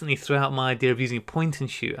instantly threw out my idea of using a point and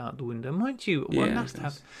shoot out the window. Mind you, one has to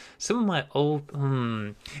have some of my old...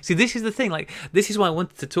 See, this is the thing. Like, this is why I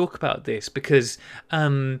wanted to talk about this, because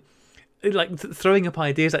throwing up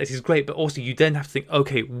ideas like this is great, but also you then have to think,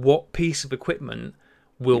 okay, what piece of equipment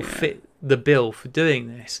will fit the bill for doing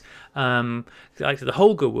this? Like the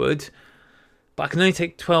Holga would... But I can only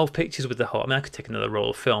take 12 pictures with the Holga. I mean, I could take another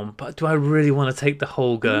roll of film, but do I really want to take the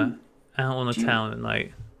Holga out on the town at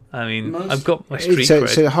night? I mean, I've got my street cred.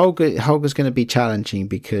 So Holga's going to be challenging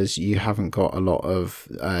because you haven't got a lot of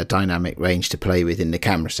dynamic range to play with in the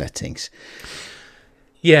camera settings.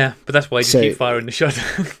 Yeah, but that's why you just keep firing the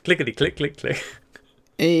shutter. Clickety, click, click, click.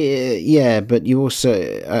 Yeah, but you also,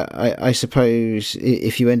 I suppose,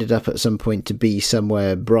 if you ended up at some point to be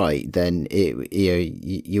somewhere bright, then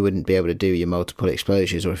you wouldn't be able to do your multiple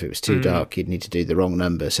exposures, or if it was too dark, you'd need to do the wrong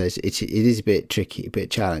number. So it is a bit tricky, a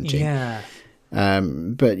bit challenging. Yeah.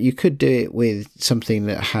 But you could do it with something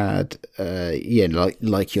that had,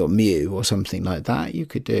 like your Mew or something like that. You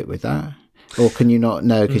could do it with that. Or can you not?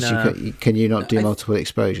 No, because can you not do multiple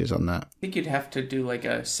exposures on that? I think you'd have to do like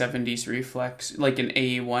a 70s reflex, like an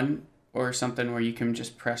AE1 or something where you can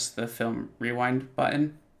just press the film rewind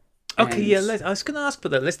button. Okay, I was going to ask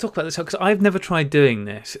about that. Let's talk about this because I've never tried doing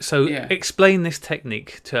this. So explain this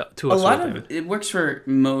technique to us. A lot of it works for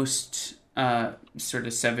most sort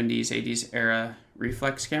of 70s, 80s era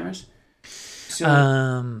reflex cameras.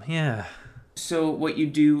 So, So what you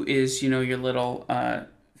do is, your little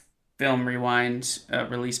film rewind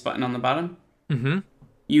release button on the bottom. Mm-hmm.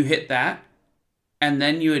 You hit that, and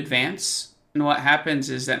then you advance. And what happens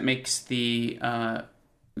is that makes the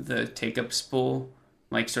take-up spool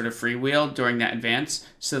like sort of freewheel during that advance.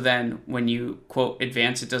 So then when you quote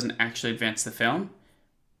advance, it doesn't actually advance the film,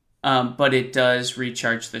 but it does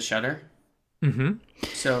recharge the shutter. Mm-hmm.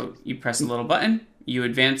 So you press a little button, you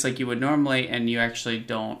advance like you would normally, and you actually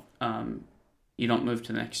don't move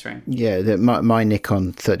to the next frame. Yeah, my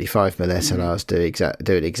Nikon 35mm SLRs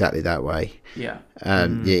do it exactly that way. Yeah.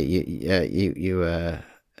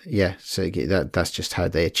 So that's just how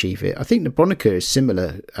they achieve it. I think the Bronica is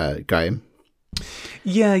similar, Graham.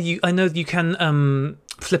 Yeah, I know you can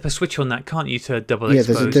flip a switch on that, can't you, to double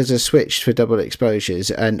expose? Yeah, there's a switch for double exposures,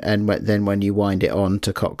 and then when you wind it on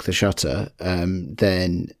to cock the shutter,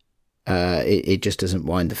 then it just doesn't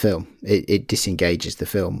wind the film. It disengages the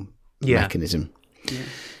film mechanism.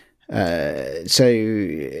 So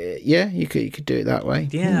you could do it that way.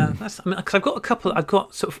 Yeah, because I've got a couple. I've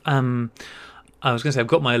got sort of I was going to say I've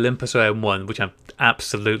got my Olympus OM1, which I'm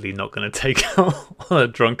absolutely not going to take out on a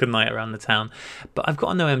drunken night around the town. But I've got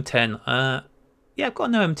an OM10. I've got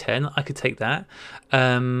an OM10. I could take that.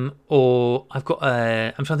 Or I've got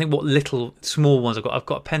I'm trying to think what little small ones I've got. I've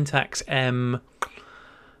got a Pentax M.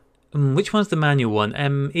 Which one's the manual one?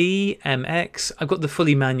 ME, MX. I've got the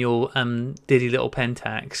fully manual Diddy little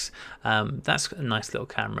Pentax. That's a nice little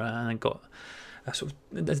camera, and I've got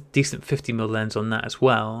a decent 50mm lens on that as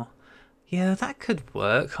well. Yeah, that could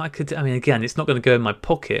work. Again, it's not going to go in my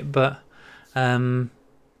pocket, but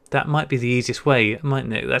that might be the easiest way,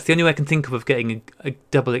 mightn't it? That's the only way I can think of getting a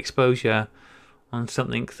double exposure on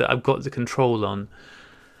something that I've got the control on.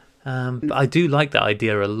 But I do like that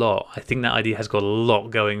idea a lot. I think that idea has got a lot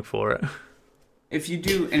going for it. If you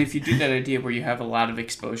do that idea where you have a lot of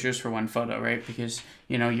exposures for one photo, right? Because,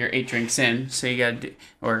 you're 8 drinks in, so you got to,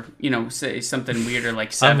 or, say something weirder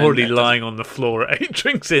like 7. I'm already lying on the floor at 8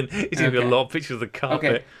 drinks in. It's going to be a lot of pictures of the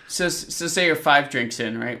carpet. Okay, so say you're 5 drinks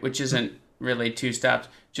in, right? Which isn't really 2 stops.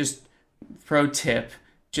 Just pro tip,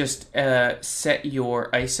 just set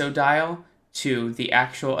your ISO dial to the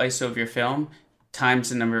actual ISO of your film times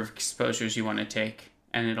the number of exposures you want to take,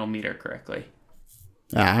 and it'll meter correctly.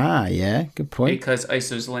 Ah, yeah, good point. Because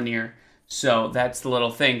ISO is linear, so that's the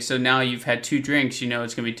little thing. So now you've had 2 drinks, it's going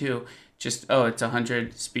to be 2. Just, it's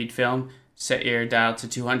 100 speed film, set your dial to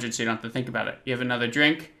 200 so you don't have to think about it. You have another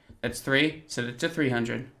drink, that's 3, set it to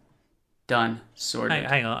 300. Done, sorted.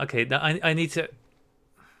 Hang on, okay, now I need to...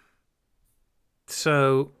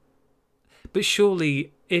 So, But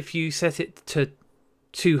surely, if you set it to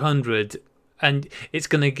 200, and it's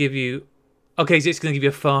going to give you. Okay, so it's going to give you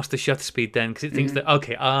a faster shutter speed then, because it thinks that,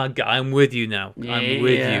 okay, I'm with you now. Yeah. I'm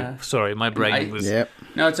with you. Sorry, my brain was... Yep.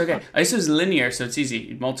 No, it's okay. ISO is linear, so it's easy.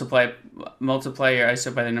 You multiply your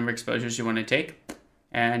ISO by the number of exposures you want to take,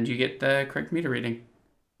 and you get the correct meter reading.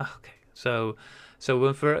 Okay, so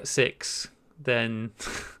when we're at 6, then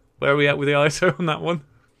where are we at with the ISO on that one?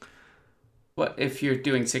 What, if you're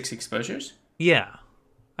doing 6 exposures? Yeah.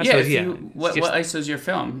 What ISO is your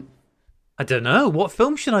film? I don't know. What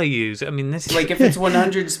film should I use? I mean, this like if it's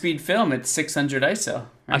 100 speed film, it's 600 ISO. Right?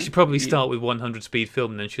 I should probably start with 100 speed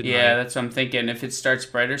film then, shouldn't I? Yeah, that's what I'm thinking. If it starts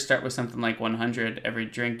brighter, start with something like 100. Every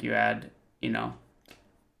drink you add,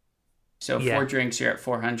 So 4 drinks, you're at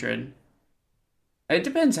 400. It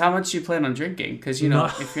depends how much you plan on drinking, because if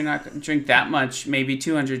you're not going to drink that much, maybe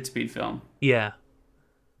 200 speed film. Yeah.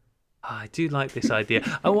 I do like this idea.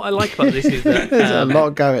 What I like about this is that there's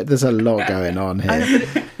a lot going on here.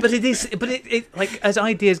 But it like as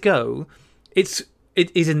ideas go, it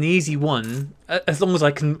is an easy one as long as I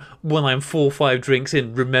can, when I'm 4 or 5 drinks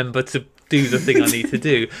in, remember to do the thing I need to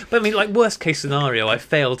do. But I mean, like worst case scenario, I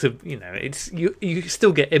fail to. It's you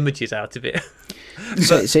still get images out of it.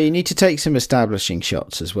 So you need to take some establishing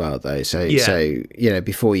shots as well, though. So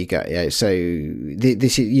before you go, So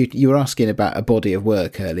this is, you were asking about a body of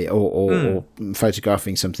work earlier, or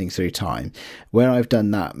photographing something through time. Where I've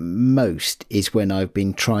done that most is when I've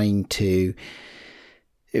been trying to.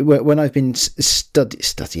 When I've been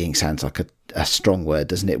studying sounds like a strong word,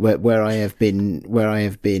 doesn't it? Where I have been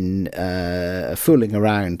fooling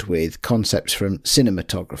around with concepts from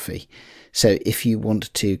cinematography. So if you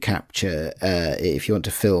want to capture, if you want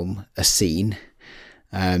to film a scene,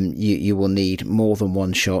 you will need more than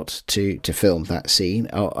one shot to film that scene,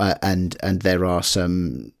 and there are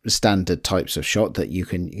some standard types of shot that you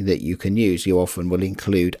can use. You often will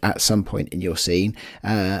include at some point in your scene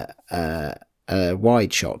a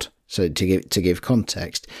wide shot. So to give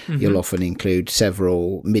context, you'll often include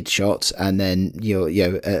several mid shots and then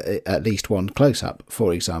at least one close up,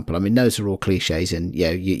 for example. I mean, those are all cliches, and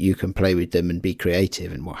you can play with them and be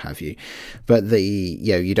creative and what have you. But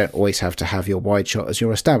you don't always have to have your wide shot as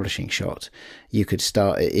your establishing shot. You could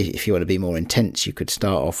start, if you want to be more intense, you could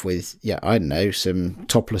start off with I don't know, some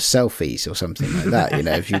topless selfies or something like that.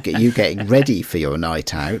 If you getting ready for your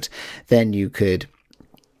night out, then you could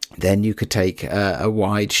take a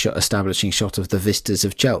wide shot, establishing shot of the vistas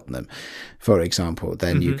of Cheltenham, for example.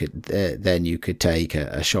 Then you could take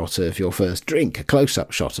a shot of your first drink, a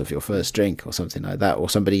close-up shot of your first drink, or something like that. Or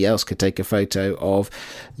somebody else could take a photo of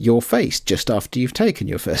your face just after you've taken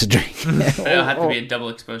your first drink. It'll have to be a double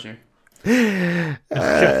exposure. Yes,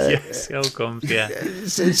 yeah.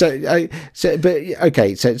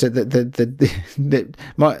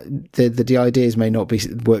 The ideas may not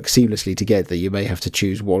work seamlessly together. You may have to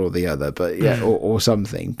choose one or the other, but or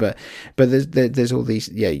something. But there's all these.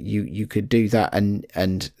 You could do that,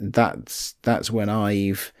 and that's when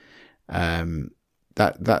I've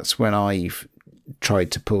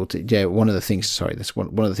tried to pull to one of the things. That's one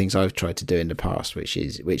of the things I've tried to do in the past,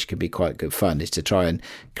 which can be quite good fun, is to try and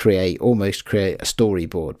almost create a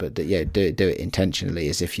storyboard, but do it intentionally,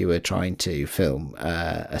 as if you were trying to film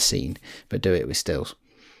a scene, but do it with stills.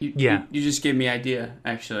 You just gave me an idea,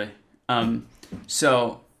 actually.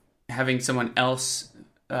 So having someone else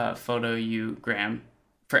photo you, Graham,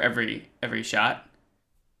 for every shot.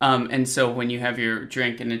 And so when you have your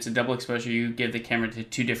drink and it's a double exposure, you give the camera to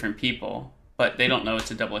 2 different people, but they don't know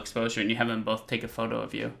it's a double exposure, and you have them both take a photo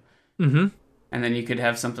of you. Mm-hmm. And then you could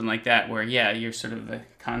have something like that where, you're sort of the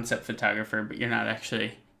concept photographer, but you're not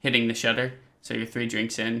actually hitting the shutter. So you're 3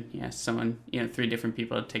 drinks in, someone, 3 different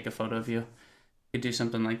people take a photo of you. You could do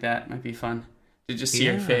something like that. Might be fun to just see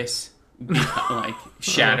your face like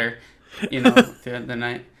shatter, throughout the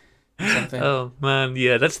night. Something. Oh man,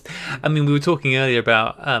 yeah, we were talking earlier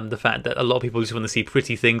about the fact that a lot of people just want to see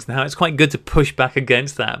pretty things and how it's quite good to push back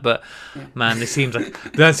against that, but man, that seems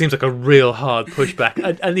like a real hard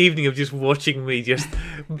pushback. An evening of just watching me just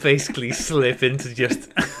basically slip into just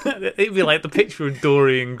it'd be like the picture of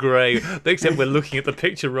Dorian Gray, except we're looking at the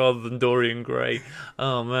picture rather than Dorian Gray.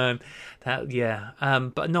 Oh man.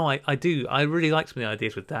 But no, I do. I really like some of the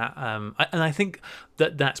ideas with that, and I think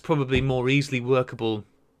that's probably more easily workable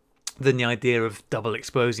than the idea of double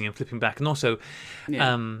exposing and flipping back. And also,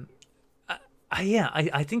 I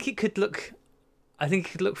think it could look. I think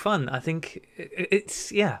it could look fun. I think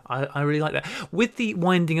it's I really like that. With the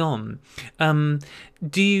winding on,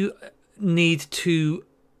 do you need to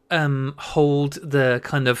hold the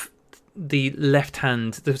kind of the left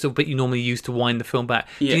hand, the sort of bit you normally use to wind the film back?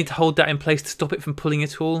 Do you need to hold that in place to stop it from pulling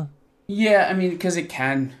at all? Yeah, I mean, because it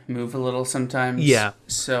can move a little sometimes. Yeah.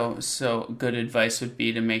 So good advice would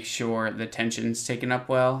be to make sure the tension's taken up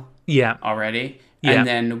well. Yeah. Already. Yeah. And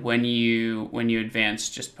then when you advance,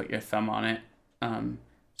 just put your thumb on it,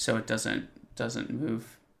 so it doesn't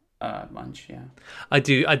move much. Yeah. I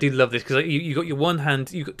do love this because you got your one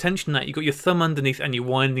hand, you got tension that you got your thumb underneath, and you're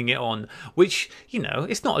winding it on, which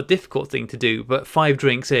it's not a difficult thing to do. But 5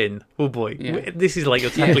 drinks in, oh boy, this is like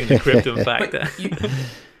you're tackling the crypt and back there.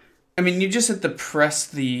 I mean, you just have to press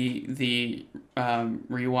the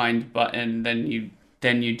rewind button, then you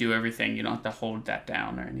do everything. You don't have to hold that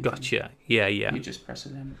down or anything. Gotcha. Yeah. You just press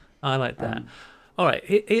it in. I like that. All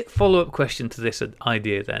right. Follow-up question to this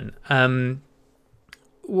idea then.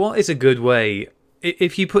 What is a good way,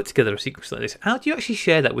 if you put together a sequence like this, how do you actually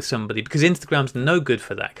share that with somebody? Because Instagram's no good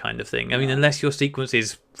for that kind of thing. I mean, unless your sequence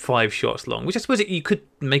is 5 shots long, which I suppose you could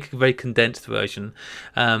make a very condensed version.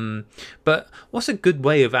 But what's a good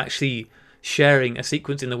way of actually sharing a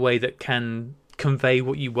sequence in a way that can convey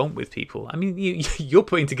what you want with people? I mean, you're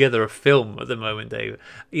putting together a film at the moment, Dave.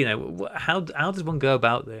 How does one go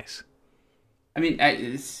about this? I mean,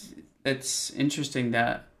 it's interesting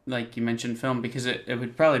that, like you mentioned, film, because it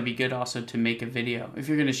would probably be good also to make a video. If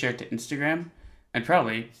you're going to share it to Instagram, I'd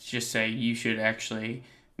probably just say you should actually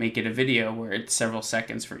make it a video where it's several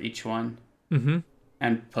seconds for each one,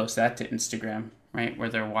 and post that to Instagram, right, where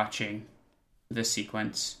they're watching the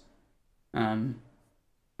sequence,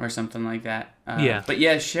 or something like that. But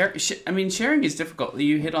yeah, sharing is difficult.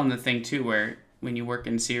 You hit on the thing too, where when you work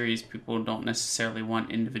in series, people don't necessarily want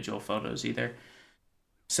individual photos either.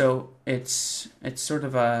 So it's sort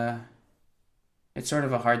of a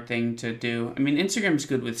hard thing to do. I mean, Instagram's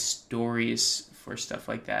good with stories for stuff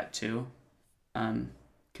like that too,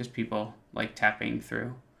 because people like tapping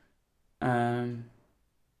through.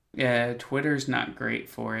 Yeah, Twitter's not great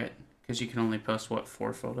for it because you can only post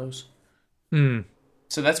 4 photos.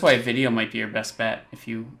 So that's why a video might be your best bet if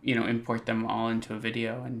you import them all into a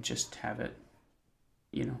video and just have it,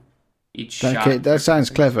 each shot. That sounds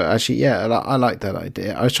clever, actually. Yeah, I like that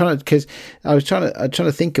idea. I was trying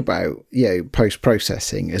to think about post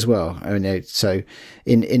processing as well. I mean, so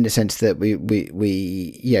in the sense that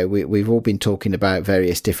we've all been talking about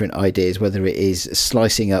various different ideas, whether it is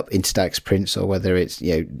slicing up Instax prints or whether it's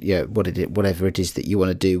whatever it is that you want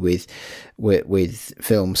to do with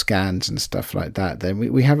film scans and stuff like that. Then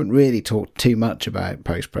we haven't really talked too much about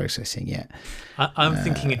post processing yet. I'm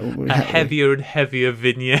thinking a heavier and heavier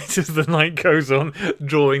vignette as the night goes on,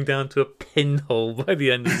 drawing down to a pinhole by the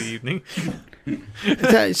end of the evening.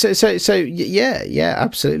 so yeah,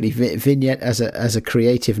 absolutely. Vignette as a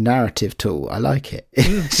creative narrative tool. I like it.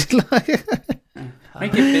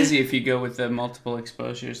 Might get busy if you go with the multiple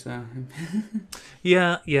exposures, though.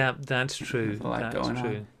 Yeah, that's true. There's a lot going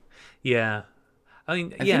on. Yeah, I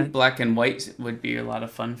think black and white would be a lot of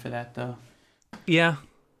fun for that, though. Yeah,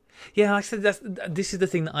 I said this is the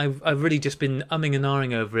thing that I've really just been umming and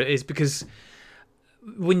ahhing over it, is because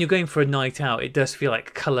when you're going for a night out, it does feel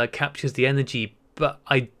like colour captures the energy. But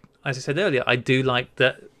as I said earlier, I do like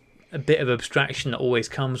that a bit of abstraction that always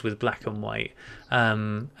comes with black and white,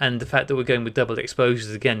 and the fact that we're going with double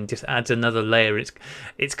exposures again just adds another layer.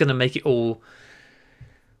 It's going to make it all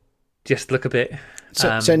just look a bit.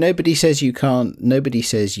 So nobody says you can't. Nobody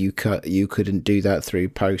says you couldn't do that through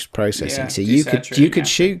post processing. So you could shoot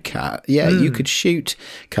you could shoot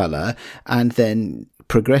color and then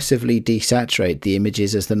progressively desaturate the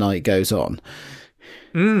images as the night goes on.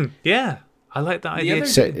 Yeah, I like that idea.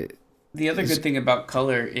 The other good thing about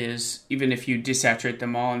color is even if you desaturate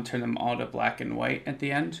them all and turn them all to black and white at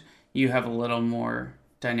the end, you have a little more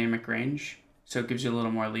dynamic range. So it gives you a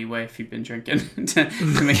little more leeway if you've been drinking to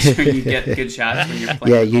make sure you get good shots when you're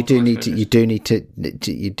playing. Yeah, you do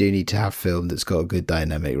need to have film that's got a good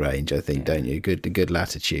dynamic range, I think, don't you? Good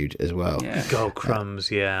latitude as well. Yeah. Gold crumbs,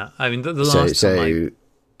 yeah. I mean, the last time I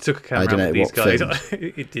took a camera with these guys,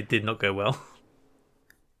 it did not go well.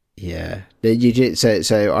 Yeah, you did.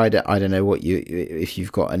 So I don't know if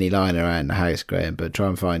you've got any lying around the house, Graham, but try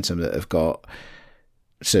and find some that have got.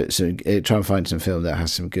 So try and find some film that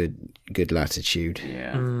has some good latitude.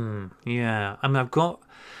 Yeah. Yeah. I mean, I've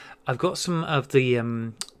got some of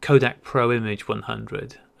the Kodak Pro Image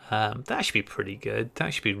 100. That should be pretty good.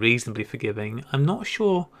 That should be reasonably forgiving. I'm not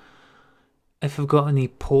sure if I've got any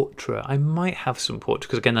Portrait. I might have some Portrait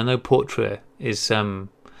because again, I know Portrait is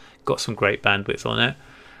got some great bandwidth on it.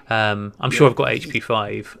 I'm sure I've got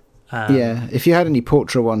HP5. If you had any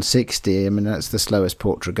Portra 160, I mean that's the slowest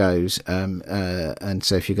Portra goes, and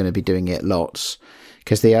so if you're going to be doing it lots,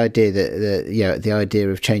 because the idea that the idea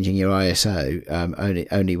of changing your ISO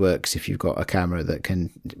only works if you've got a camera that can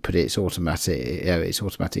put its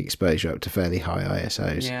automatic exposure up to fairly high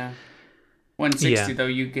ISOs. Yeah. 160 though,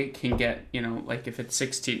 you can get, like if it's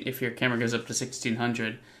 16, if your camera goes up to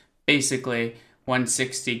 1600, basically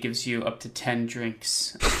 160 gives you up to 10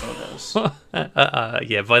 drinks of photos.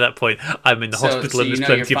 Yeah, by that point, I'm in the hospital and there's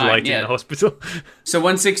plenty of lighting in the hospital. So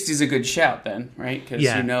 160 is a good shout then, right? Because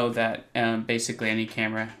you know that basically any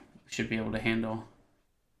camera should be able to handle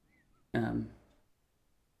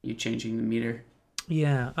you changing the meter.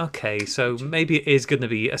 Yeah, okay, so maybe it is going to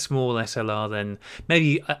be a small SLR then.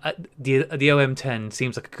 Maybe the OM10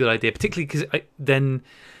 seems like a good idea, particularly because then...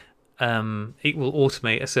 it will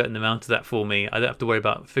automate a certain amount of that for me. I don't have to worry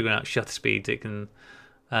about figuring out shutter speeds. It can,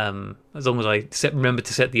 as long as I remember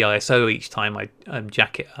to set the ISO each time I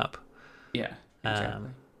jack it up. Yeah, exactly.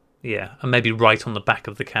 And maybe right on the back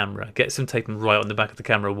of the camera. Get some tape and right on the back of the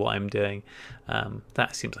camera what I'm doing.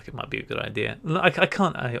 That seems like it might be a good idea. I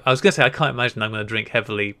was going to say I can't imagine I'm going to drink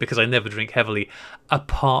heavily because I never drink heavily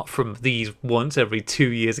apart from these once every 2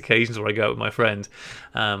 years occasions where I go out with my friends.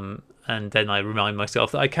 And then I remind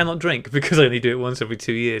myself that I cannot drink because I only do it once every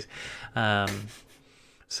 2 years.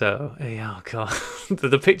 So, yeah, oh God.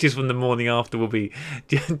 The pictures from the morning after will be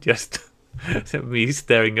just me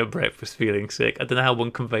staring at breakfast feeling sick. I don't know how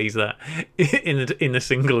one conveys that in a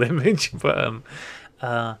single image, but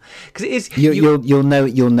because it is you'll know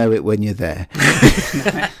it when you're there.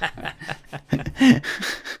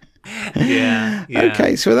 Yeah.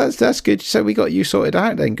 Okay, so that's good. So we got you sorted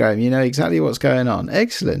out then, Graham. You know exactly what's going on.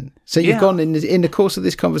 Excellent. So you've gone in the course of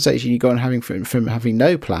this conversation, you've gone from having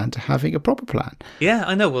no plan to having a proper plan. Yeah,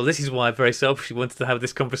 I know. Well, this is why I very selfishly wanted to have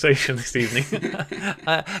this conversation this evening,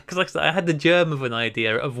 because like I said, I had the germ of an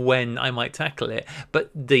idea of when I might tackle it,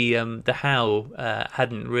 but the how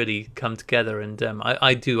hadn't really come together. And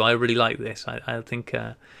I really like this. I think.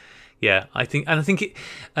 Yeah, I think it,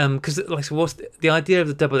 because like so what's the idea of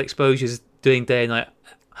the double exposures doing day and night,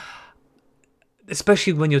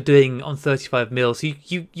 especially when you're doing on 35mm, so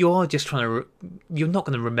you are just you're not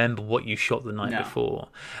going to remember what you shot the night before,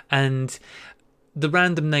 and the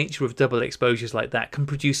random nature of double exposures like that can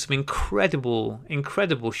produce some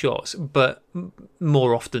incredible shots, but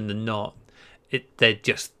more often than not, they're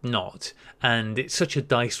just not, and it's such a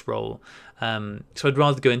dice roll. So I'd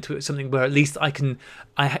rather go into it something where at least I can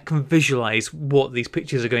visualize what these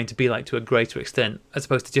pictures are going to be like to a greater extent, as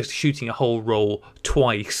opposed to just shooting a whole roll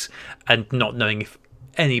twice and not knowing if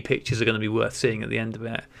any pictures are going to be worth seeing at the end of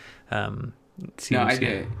it. I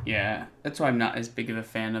do. Yeah, that's why I'm not as big of a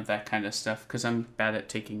fan of that kind of stuff, because I'm bad at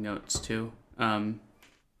taking notes too. And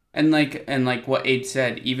like what Aid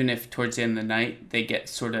said, even if towards the end of the night they get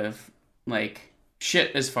sort of like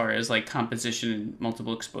shit as far as like composition and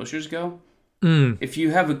multiple exposures go. If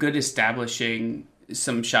you have a good establishing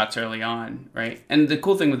some shots early on, right? And the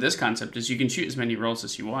cool thing with this concept is you can shoot as many rolls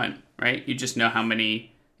as you want, right? You just know how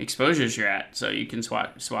many exposures you're at, so you can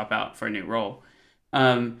swap out for a new roll.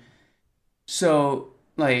 So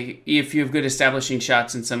like if you have good establishing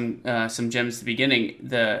shots and some gems at the beginning,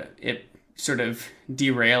 it sort of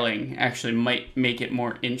derailing actually might make it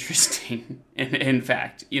more interesting. in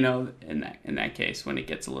fact, in that case, when it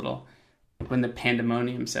gets when the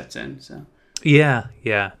pandemonium sets in. So yeah,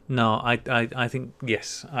 no, I think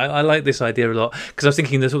yes, I like this idea a lot, because I was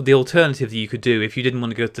thinking the alternative that you could do if you didn't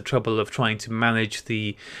want to go to the trouble of trying to manage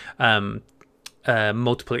the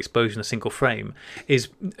multiple exposure in a single frame is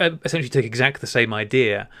essentially take exactly the same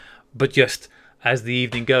idea, but just as the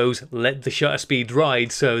evening goes, let the shutter speed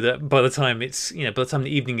ride, so that by the time the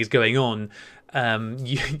evening is going on,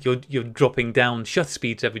 you're dropping down shutter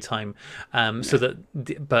speeds every time, so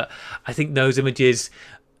that. But I think those images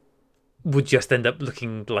would just end up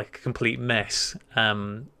looking like a complete mess.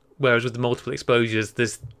 Whereas with the multiple exposures,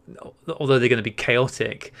 although they're going to be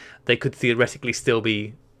chaotic, they could theoretically still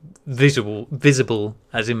be visible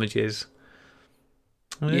as images.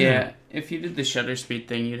 Yeah, if you did the shutter speed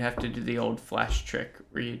thing, you'd have to do the old flash trick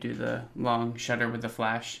where you do the long shutter with the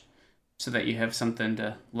flash, so that you have something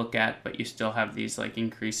to look at, but you still have these like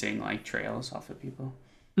increasing like trails off of people.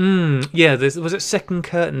 Yeah, was it second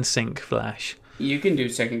curtain sync flash? You can do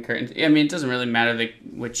second curtain. I mean, it doesn't really matter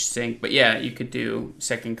which sync, but yeah, you could do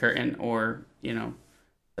second curtain or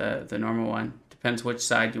the normal one. Depends which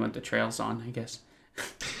side you want the trails on, I guess.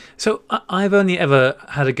 So I've only ever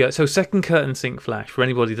had a go. So second curtain sync flash, for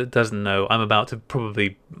anybody that doesn't know, I'm about to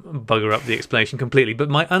probably bugger up the explanation completely, but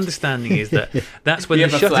my understanding is that's when you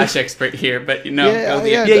have a flash expert here, but yeah.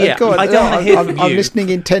 I don't want to hear from you. I'm listening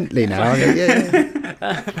intently now.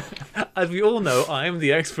 As we all know, I am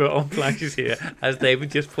the expert on flashes here, as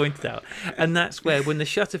David just pointed out. And that's where, when the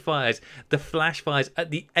shutter fires, the flash fires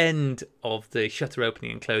at the end of the shutter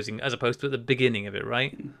opening and closing, as opposed to at the beginning of it,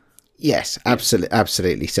 right? Yes,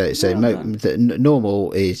 absolutely. So the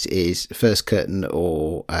normal is first curtain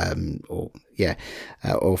or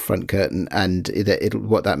front curtain, and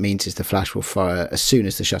what that means is the flash will fire as soon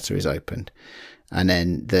as the shutter is opened, and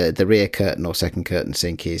then the rear curtain or second curtain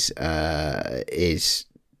sync is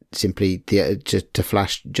simply to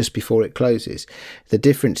flash just before it closes. The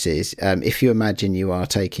difference is, if you imagine you are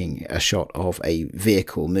taking a shot of a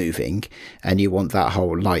vehicle moving and you want that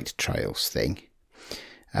whole light trails thing.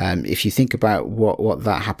 If you think about what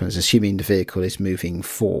that happens, assuming the vehicle is moving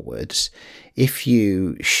forwards, if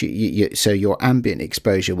you so your ambient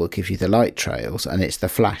exposure will give you the light trails, and it's the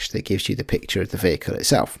flash that gives you the picture of the vehicle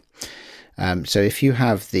itself. So if you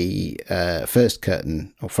have the first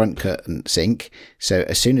curtain or front curtain sync, so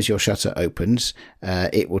as soon as your shutter opens,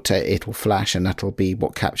 it will flash, and that'll be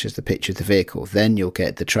what captures the picture of the vehicle. Then you'll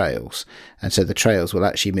get the trails, and so the trails will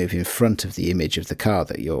actually move in front of the image of the car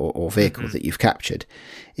or vehicle that you've captured.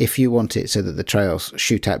 If you want it so that the trails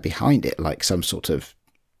shoot out behind it like some sort of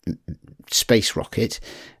space rocket,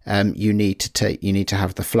 you need to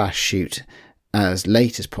have the flash shoot as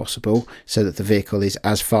late as possible so that the vehicle is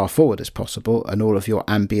as far forward as possible and all of your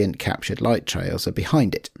ambient captured light trails are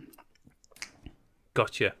behind it.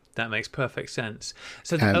 Gotcha. That makes perfect sense.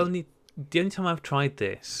 So the only time I've tried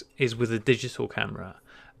this is with a digital camera.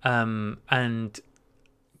 And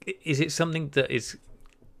is it something that is...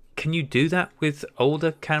 Can you do that with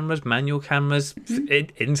older cameras, manual cameras,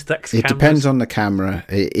 Instax cameras? It depends on the camera.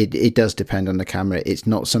 It does depend on the camera. It's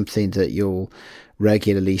not something that you'll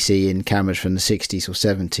regularly see in cameras from the 60s or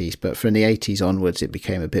 70s, but from the 80s onwards it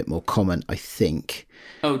became a bit more common, I think.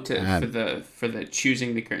 For the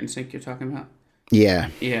choosing the curtain sync you're talking about? Yeah.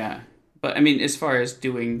 But I mean, as far as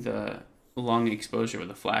doing the long exposure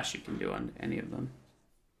with a flash, you can do on any of them.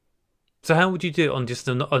 So how would you do it on just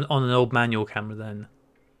on an old manual camera then?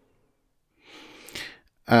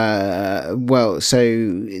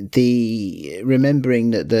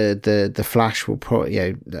 Remembering that the flash will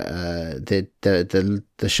probably, the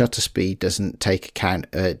shutter speed doesn't take account,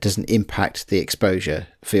 doesn't impact the exposure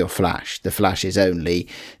for your flash. The flash is only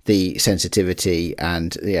the sensitivity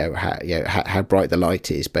and how bright the light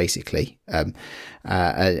is, basically, and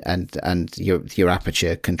your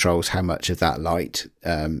aperture controls how much of that light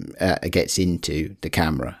gets into the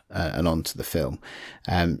camera and onto the film.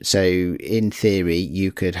 So in theory,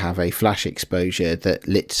 you could have a flash exposure that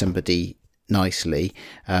lit somebody nicely,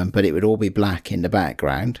 but it would all be black in the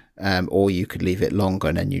background, or you could leave it longer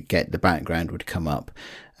and then you'd get the background would come up.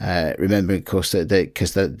 Remember, of course, and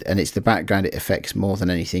it's the background it affects more than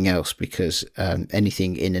anything else, because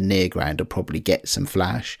anything in the near ground will probably get some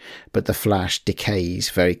flash, but the flash decays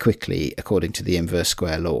very quickly according to the inverse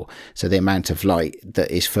square law. So the amount of light that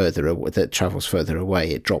travels further away,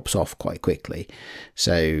 it drops off quite quickly.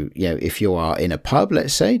 So if you are in a pub,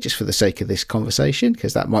 let's say, just for the sake of this conversation,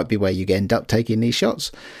 because that might be where you end up taking these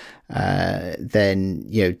shots, then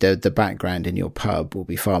the background in your pub will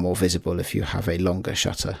be far more visible if you have a longer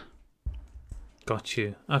shutter. Got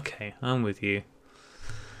you. Okay, I'm with you.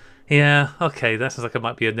 Yeah, okay, that sounds like it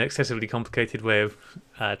might be an excessively complicated way of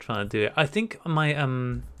trying to do it. I think my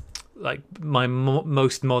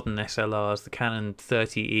most modern SLRs, the Canon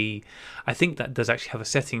 30E, I think that does actually have a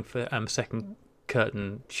setting for second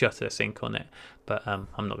curtain shutter sync on it, but I'm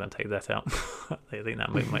not going to take that out. I think that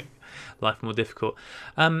might make life more difficult.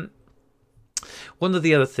 One of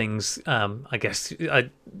the other things, I guess,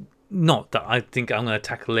 not that I think I'm going to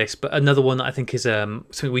tackle this, but another one that I think is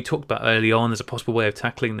something we talked about early on as a possible way of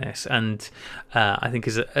tackling this, and I think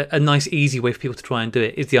is a nice, easy way for people to try and do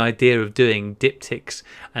it, is the idea of doing diptychs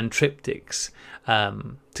and triptychs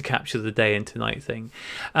to capture the day into night thing.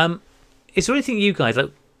 Is there anything you guys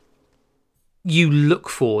you look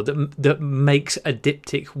for that makes a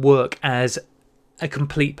diptych work as a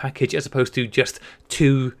complete package as opposed to just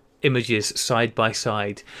two images side by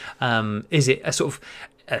side? Is it a sort of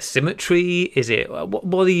a symmetry? Is it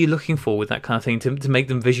what are you looking for with that kind of thing to make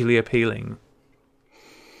them visually appealing?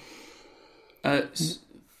 For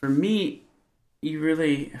me,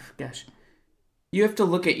 you have to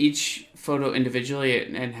look at each photo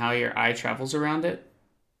individually and how your eye travels around it,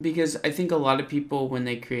 because I think a lot of people, when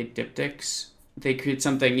they create diptychs, they create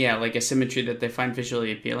something like a symmetry that they find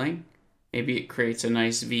visually appealing. Maybe it creates a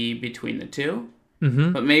nice V between the two.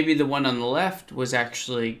 Mm-hmm. But maybe the one on the left was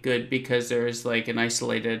actually good because there's like an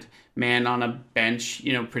isolated man on a bench,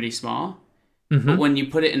 pretty small. Mm-hmm. But when you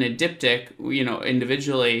put it in a diptych,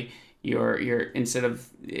 individually, your instead of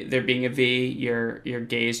there being a V, your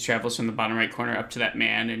gaze travels from the bottom right corner up to that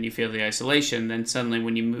man, and you feel the isolation. Then suddenly,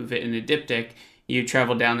 when you move it in a diptych, you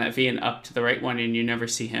travel down that V and up to the right one, and you never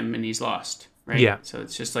see him, and he's lost. Right? Yeah. So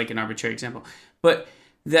it's just like an arbitrary example, but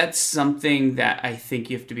that's something that I think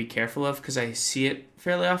you have to be careful of, because I see it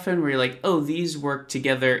fairly often where you're like, oh, these work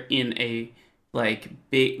together in a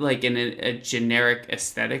in a generic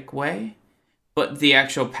aesthetic way, but the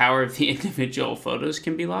actual power of the individual photos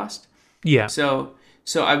can be lost. Yeah. So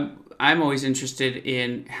I'm always interested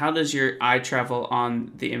in how does your eye travel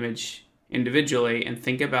on the image individually, and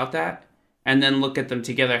think about that, and then look at them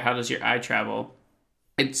together. How does your eye travel?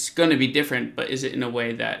 It's going to be different, but is it in a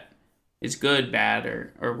way that is good, bad,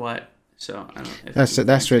 or what? So I don't know.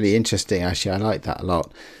 That's really interesting. Actually, I like that a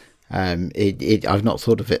lot. I've not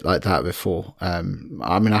thought of it like that before. I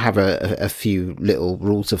mean, I have a few little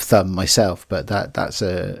rules of thumb myself, but that's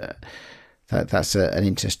an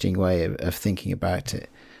interesting way of thinking about it.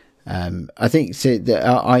 I think that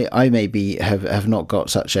I maybe have not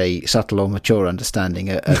got such a subtle or mature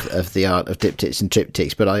understanding of the art of diptychs and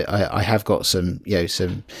triptychs, but I have got some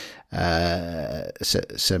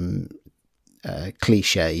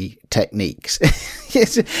cliche techniques.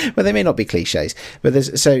 Yes, well, they may not be cliches, but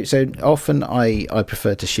there's so often I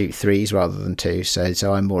prefer to shoot threes rather than two.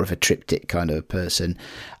 So I'm more of a triptych kind of a person,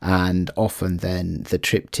 and often then the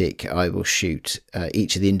triptych I will shoot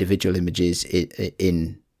each of the individual images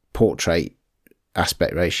in portrait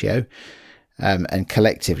aspect ratio, and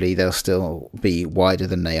collectively they'll still be wider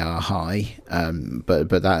than they are high, but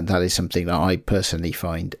that is something that I personally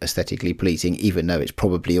find aesthetically pleasing, even though it's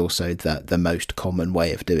probably also the most common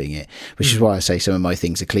way of doing it, which is why I say some of my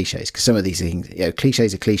things are cliches, because some of these things,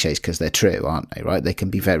 cliches are cliches because they're true, aren't they? Right? They can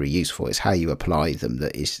be very useful. It's how you apply them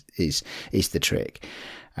that is the trick.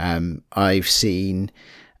 I've seen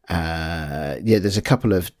there's a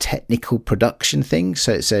couple of technical production things.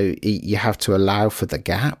 So you have to allow for the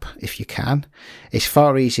gap if you can. It's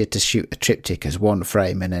far easier to shoot a triptych as one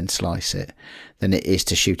frame and then slice it than it is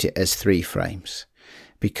to shoot it as 3 frames.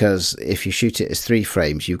 Because if you shoot it as 3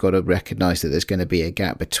 frames, you've got to recognise that there's going to be a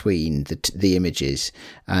gap between the images,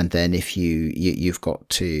 and then if you've got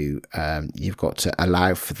to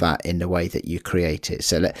allow for that in the way that you create it.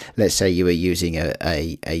 So let's say you were using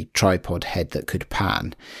a tripod head that could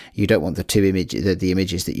pan. You don't want the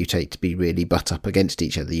images that you take to be really butt up against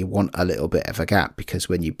each other. You want a little bit of a gap, because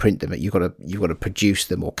when you print them, you've got to produce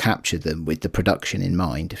them or capture them with the production in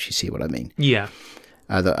mind. If you see what I mean. Yeah.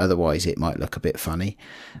 Otherwise it might look a bit funny.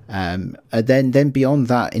 And then beyond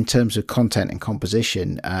that, in terms of content and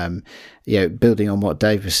composition, building on what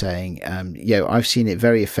Dave was saying, I've seen it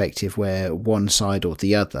very effective where one side or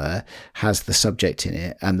the other has the subject in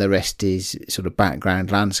it and the rest is sort of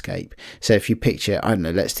background landscape. So if you picture, I don't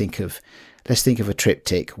know, let's think of a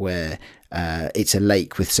triptych where it's a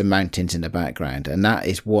lake with some mountains in the background, and that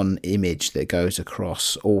is one image that goes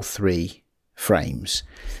across all 3 frames.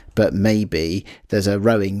 But maybe there's a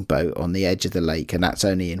rowing boat on the edge of the lake, and that's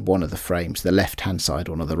only in one of the frames, the left-hand side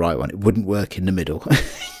one or the right one. It wouldn't work in the middle.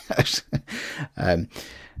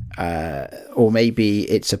 Or maybe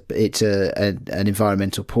it's an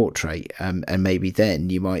environmental portrait, and maybe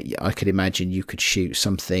then I could imagine you could shoot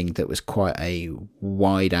something that was quite a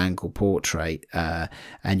wide-angle portrait,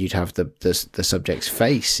 and you'd have the subject's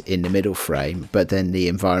face in the middle frame, but then the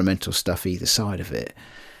environmental stuff either side of it.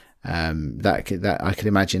 That I could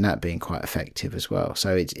imagine that being quite effective as well.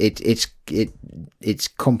 So it's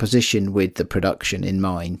composition with the production in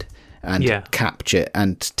mind, and capture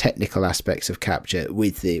and technical aspects of capture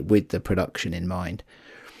with the production in mind.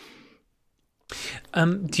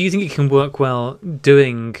 Do you think it can work well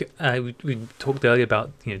doing? We talked earlier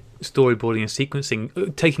about storyboarding and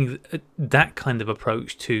sequencing, taking that kind of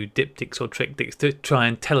approach to diptychs or triptychs to try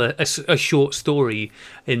and tell a short story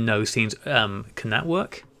in those scenes. Can that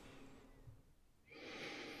work?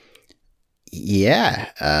 Yeah,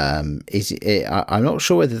 is it? I'm not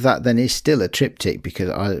sure whether that then is still a triptych, because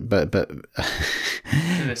but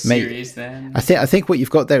a series then. I think what you've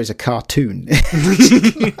got there is a cartoon.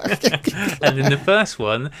 And in the first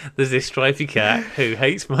one, there's this stripy cat who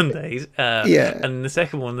hates Mondays. And in the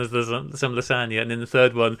second one, there's some lasagna, and in the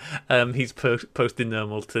third one, he's posting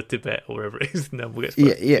normal to Tibet or wherever it is. Normal gets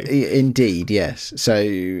indeed, yes. So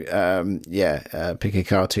pick a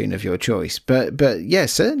cartoon of your choice. But yeah,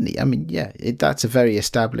 certainly. I mean, yeah. That's a very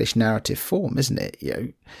established narrative form, isn't it?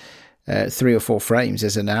 3 or 4 frames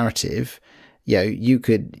as a narrative. You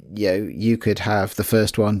could have the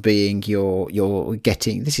first one being you're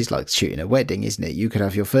getting. This is like shooting a wedding, isn't it? You could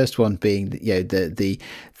have your first one being the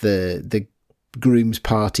groom's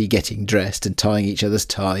party getting dressed and tying each other's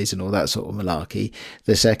ties and all that sort of malarkey.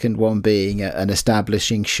 The second one being an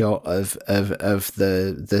establishing shot of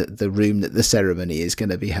the room that the ceremony is going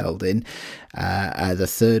to be held in. The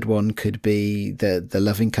third one could be the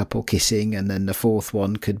loving couple kissing, and then the fourth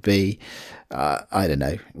one could be I don't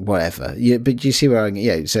know, whatever. Yeah, but you see where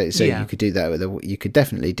so you could do that you could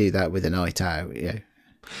definitely do that with a night out. Yeah.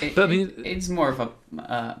 But I mean, it's more of a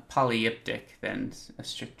polyiptic than a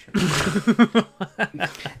strict triptych.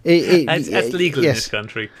 That's legal in this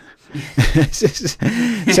country.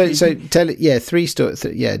 so tell it. Yeah, 3 stories.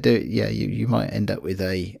 Yeah, do it. Yeah, you might end up with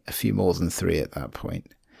a few more than 3 at that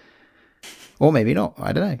point, or maybe not.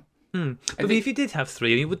 I don't know. But if you did have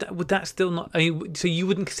 3, I mean, would that still not? I mean, so you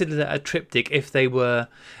wouldn't consider that a triptych if they were?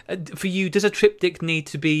 For you, does a triptych need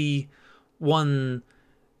to be one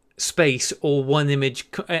space or one image?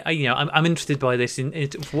 I'm interested by this in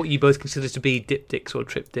what you both consider to be diptychs or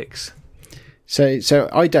triptychs. So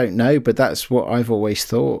I don't know, but that's what I've always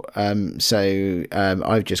thought. I've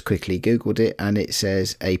just quickly Googled it, and it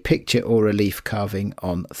says a picture or relief carving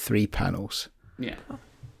on 3 panels. Yeah.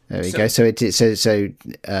 There we go. So it says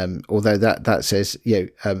although that says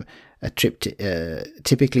a triptych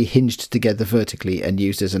typically hinged together vertically and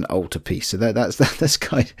used as an altarpiece. So that's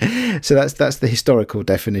kind. So that's the historical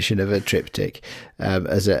definition of a triptych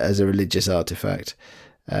as a religious artifact.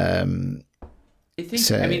 I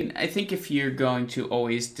think if you're going to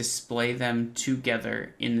always display them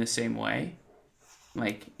together in the same way,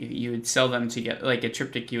 like you would sell them together, like a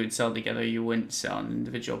triptych you would sell together, you wouldn't sell an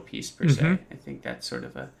individual piece per se. I think that's sort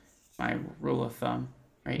of my rule of thumb,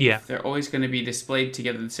 right? Yeah. If they're always going to be displayed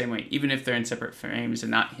together the same way, even if they're in separate frames and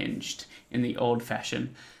not hinged in the old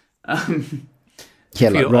fashion. Yeah,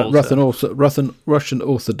 like Russian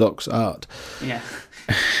Orthodox art. Yeah.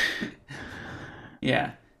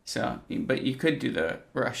 Yeah. So, but you could do the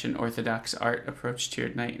Russian Orthodox art approach to your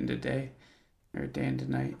night and a day, or day and a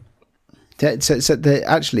night.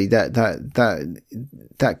 Actually,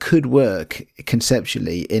 that could work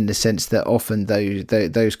conceptually, in the sense that often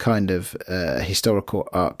those kind of historical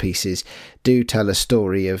art pieces do tell a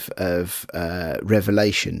story of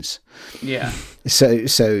revelations. Yeah. So you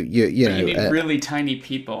know, you need really tiny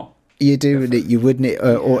people. You do. You wouldn't,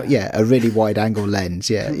 or a really wide angle lens.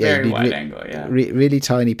 Yeah, very wide angle. Yeah, really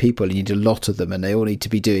tiny people, and you need a lot of them, and they all need to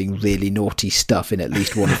be doing really naughty stuff in at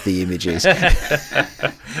least one of the images.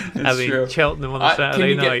 Having Cheltenham on a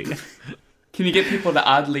Saturday night. Can you get people to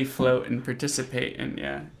oddly float and participate? And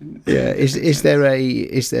yeah. Is there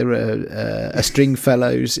a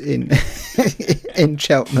Stringfellows in in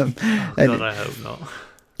Cheltenham? God, I hope not.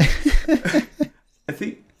 I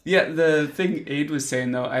think. Yeah, the thing Aid was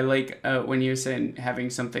saying, though, I like when you were saying having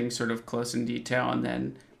something sort of close in detail and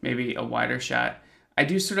then maybe a wider shot. I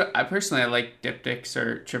personally like diptychs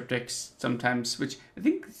or triptychs sometimes, which I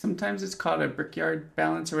think sometimes it's called a brickyard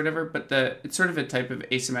balance or whatever, but it's sort of a type of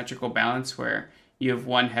asymmetrical balance where you have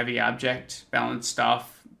one heavy object balanced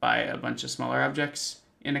off by a bunch of smaller objects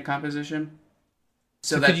in a composition.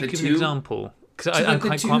 So could you give an example? Because I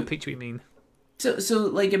can't picture what you mean. So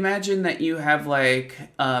like imagine that you have like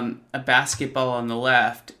a basketball on the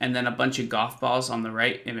left and then a bunch of golf balls on the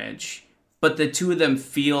right image, but the two of them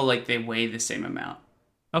feel like they weigh the same amount.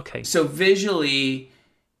 Okay. So visually,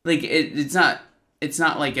 like it's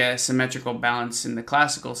not like a symmetrical balance in the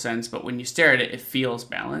classical sense, but when you stare at it, it feels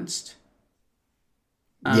balanced.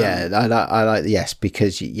 I like yes,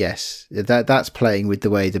 because that's playing with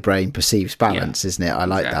the way the brain perceives balance, isn't it? I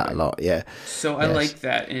like that a lot. Yeah. So I like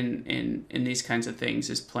that in these kinds of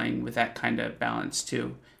things, is playing with that kind of balance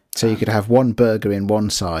too. So you could have one burger in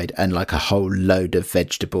one side and like a whole load of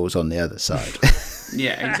vegetables on the other side.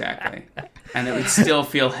 Yeah, exactly. And it would still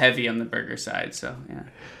feel heavy on the burger side. So yeah.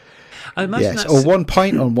 I imagine or one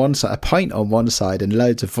pint on one side, a pint on one side, and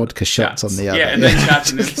loads of vodka shots on the other. Yeah, and then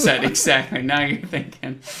shots on the other side. Exactly. Now you're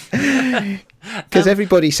thinking. Because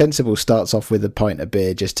everybody sensible starts off with a pint of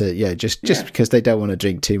beer just because they don't want to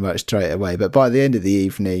drink too much straight away. But by the end of the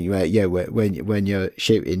evening, when you're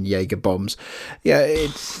shooting Jaeger bombs,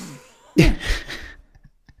 it's.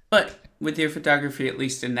 But with your photography, at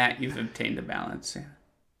least in that, you've obtained a balance.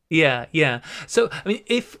 Yeah. So, I mean,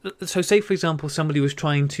 say for example, somebody was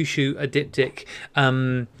trying to shoot a diptych,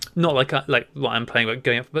 not like what I'm playing about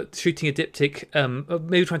going up, but shooting a diptych,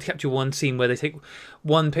 maybe trying to capture one scene where they take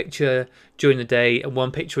one picture during the day and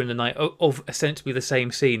one picture in the night of essentially the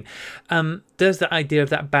same scene. Does the idea of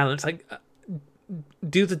that balance,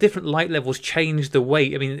 do the different light levels change the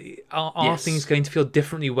weight? I mean, are things going to feel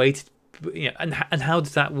differently weighted? And how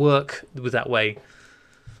does that work with that way?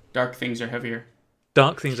 Dark things are heavier.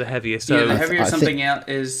 Dark things are heavier. So the heavier something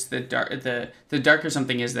is the darker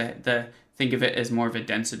something is, the think of it as more of a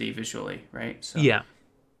density visually, right? So yeah.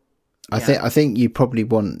 I think you'd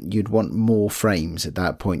want more frames at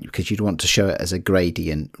that point, because you'd want to show it as a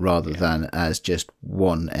gradient rather than as just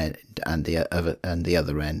one end and the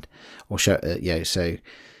other end, or show So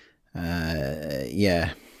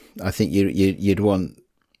I think you'd want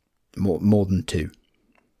more than two.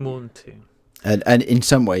 More than two. And in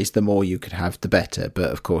some ways, the more you could have, the better.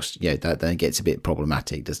 But of course, that then gets a bit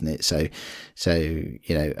problematic, doesn't it? So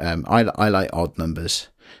I like odd numbers.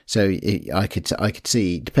 So I could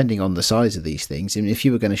see, depending on the size of these things, and if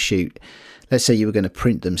you were going to shoot, let's say you were going to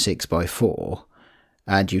print them 6x4,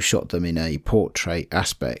 and you shot them in a portrait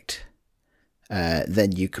aspect,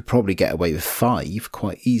 then you could probably get away with 5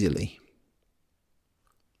 quite easily.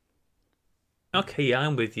 Okay, yeah,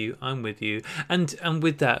 I'm with you. And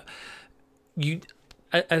with that, you,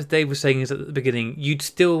 as Dave was saying is at the beginning, you'd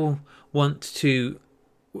still want to,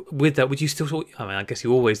 with that, would you still, I guess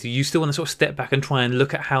you always do, you still want to sort of step back and try and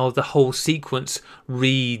look at how the whole sequence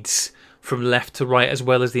reads from left to right, as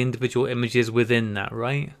well as the individual images within that,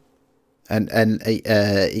 right? So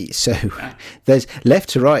there's left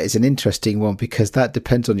to right is an interesting one, because that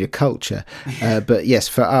depends on your culture. But yes,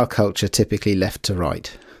 for our culture, typically left to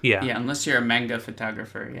right. Yeah, unless you're a manga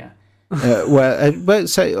photographer, yeah.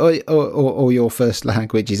 So or your first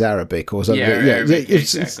language is Arabic or something. Arabic,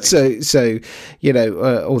 exactly. So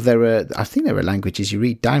or there are, I think there are languages you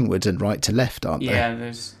read downwards and right to left, aren't there? Yeah,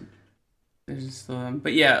 there's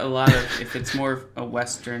but yeah, a lot of, if it's more of a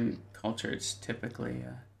Western culture, it's typically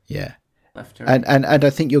left to right. And I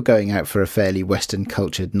think you're going out for a fairly Western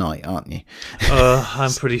cultured night, aren't you?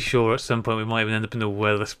 I'm pretty sure at some point we might even end up in the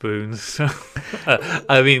Wetherspoons. So,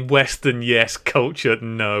 I mean, Western, yes. Cultured,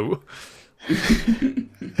 no.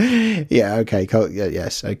 Yeah. Okay.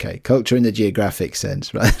 Yes. Okay. Culture in the geographic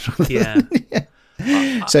sense, right? Yeah.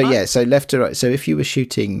 So left to right. So if you were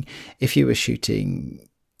shooting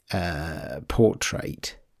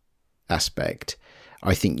portrait aspect,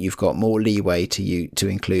 I think you've got more leeway to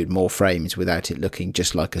include more frames without it looking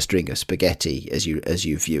just like a string of spaghetti as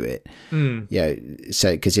you view it.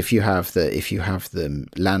 So because if you have them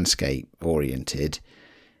landscape oriented,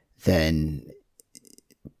 then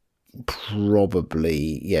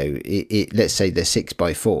probably let's say they're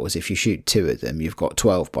 6x4s. If you shoot 2 of them, you've got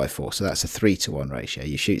 12x4, so that's a 3-to-1 ratio.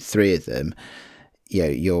 You shoot 3 of them,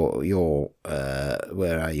 you're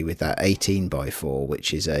where are you with that 18x4,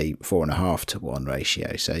 which is a 4.5-to-1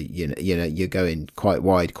 ratio. So you're going quite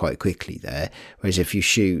wide quite quickly there. Whereas if you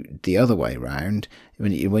shoot the other way around,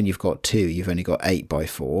 when you've got 2, you've only got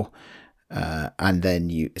 8x4. And then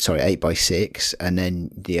 8x6, and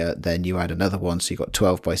then you add another one, so you've got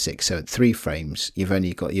 12x6. So at 3 frames,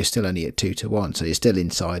 you're still only at 2-to-1, so you're still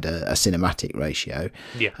inside a cinematic ratio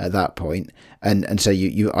at that point. And so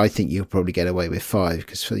I think you'll probably get away with 5,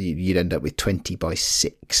 because you'd end up with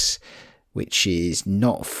 20x6, which is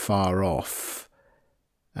not far off.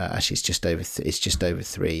 Actually, it's just over 3. It's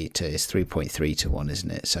 3.3-to-1,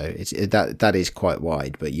 isn't it? So that is quite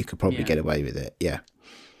wide, but you could probably get away with it. Yeah.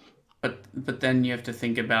 But then you have to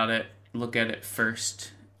think about it, look at it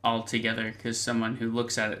first all together, because someone who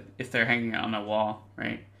looks at it, if they're hanging it on a wall,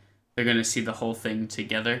 right, they're going to see the whole thing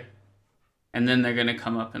together, and then they're going to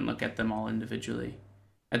come up and look at them all individually.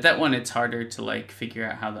 At that one, it's harder to figure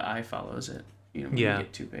out how the eye follows it, when you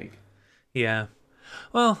get too big. Yeah.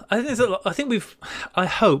 Well, I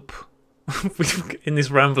hope in this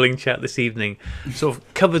rambling chat this evening sort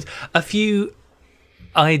of covered a few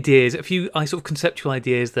ideas, sort of conceptual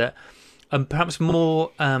ideas that are perhaps more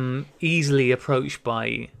easily approached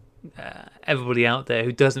by everybody out there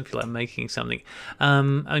who doesn't feel like making something.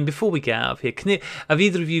 Before we get out of here, have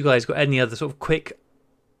either of you guys got any other sort of quick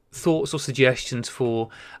thoughts or suggestions for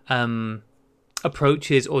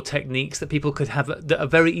approaches or techniques that people could have that are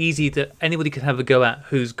very easy, that anybody could have a go at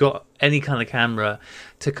who's got any kind of camera,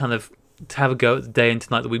 to have a go at the day and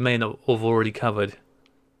tonight that we may not have already covered?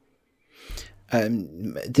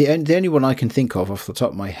 The only one I can think of off the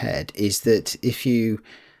top of my head is that if you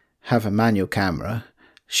have a manual camera,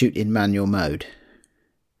 shoot in manual mode.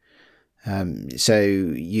 So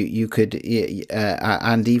you could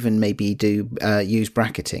and even maybe do use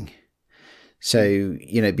bracketing. So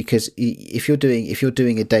because if you're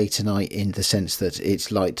doing a day to night, in the sense that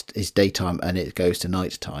it's daytime and it goes to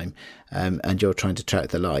night time, and you're trying to track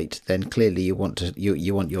the light, then clearly you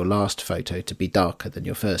want your last photo to be darker than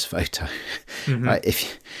your first photo. Mm-hmm.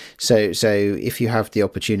 If you have the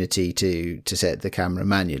opportunity to set the camera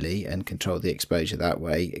manually and control the exposure that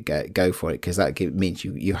way, go for it, because that means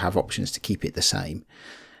you have options to keep it the same.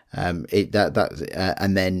 And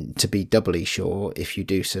then to be doubly sure, if you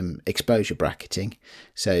do some exposure bracketing,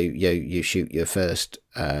 so you shoot your first,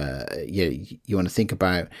 you want to think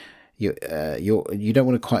about you don't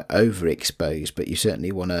want to quite overexpose, but you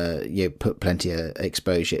certainly want to put plenty of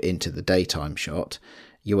exposure into the daytime shot.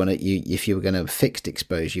 You want to if you were going to fixed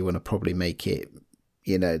exposure, you want to probably make it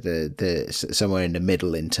the somewhere in the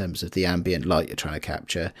middle in terms of the ambient light you're trying to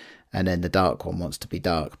capture, and then the dark one wants to be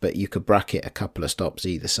dark, but you could bracket a couple of stops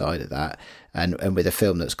either side of that, and with a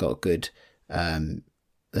film that's got good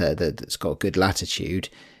that's got good latitude.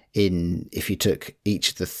 If you took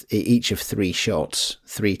each of 3 shots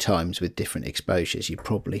 3 times with different exposures, you'd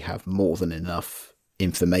probably have more than enough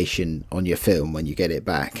information on your film when you get it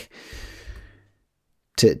back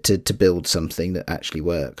to build something that actually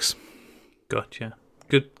works. Gotcha.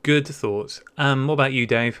 Good thoughts. What about you,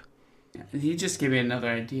 Dave? You just gave me another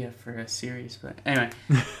idea for a series, but anyway,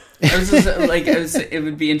 it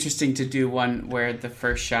would be interesting to do one where the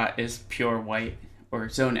first shot is pure white, or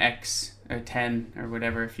zone X or 10 or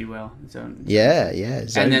whatever, if you will, zone. Yeah.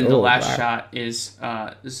 Zone, and then the last shot is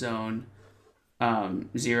zone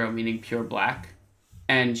 0, meaning pure black,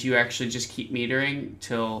 and you actually just keep metering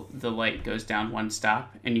till the light goes down 1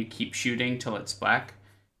 stop, and you keep shooting till it's black.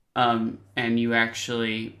 And you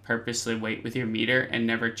actually purposely wait with your meter and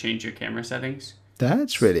never change your camera settings.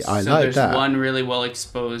 That's really, I like that. So there's one really well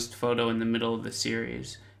exposed photo in the middle of the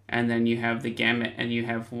series, and then you have the gamut, and you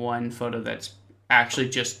have one photo that's actually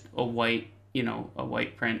just a white, a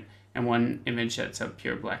white print, and one image that's a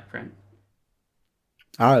pure black print.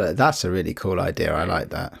 Oh, that's a really cool idea. I like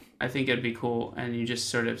that. I think it'd be cool, and you just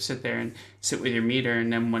sort of sit there and sit with your meter,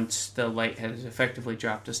 and then once the light has effectively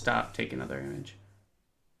dropped to stop, take another image.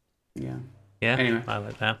 Yeah. Anyway, I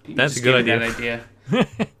like that. That's a good idea.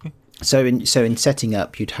 So in setting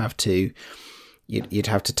up, you'd have to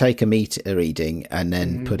take a meter reading and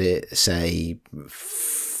then put it, say,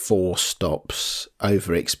 4 stops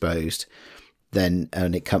overexposed. Then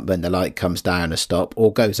when the light comes down a stop,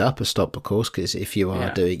 or goes up a stop, of course, because if you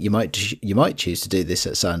are doing, you might choose to do this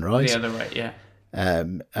at sunrise. Yeah, they're right. Yeah.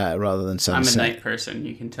 Rather than sunset. I'm a night person,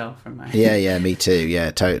 you can tell from my yeah, me too,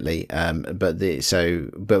 yeah, totally. But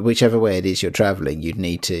whichever way it is you're traveling, you'd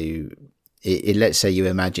need to let's say you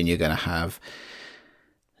imagine you're going to have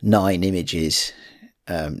 9 images,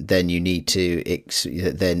 then you need to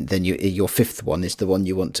your 5th one is the one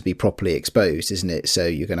you want to be properly exposed, isn't it? So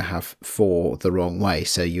you're going to have 4 the wrong way,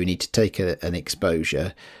 so you need to take an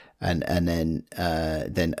exposure and then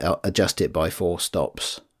adjust it by 4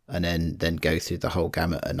 stops. And then go through the whole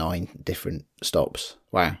gamut of 9 different stops.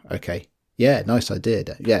 Wow. Okay. Yeah. Nice idea.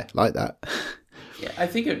 Yeah. Like that. Yeah. I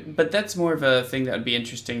think but that's more of a thing that would be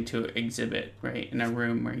interesting to exhibit, right? In a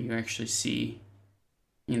room where you actually see,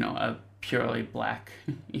 a purely black,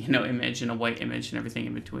 image and a white image and everything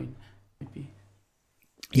in between. Maybe.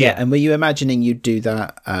 Yeah. And were you imagining you'd do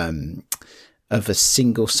that, of a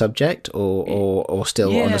single subject or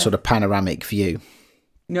still on a sort of panoramic view?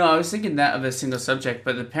 No, I was thinking that of a single subject,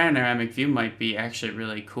 but the panoramic view might be actually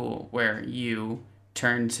really cool, where you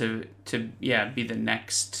turn to be the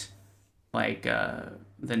next, the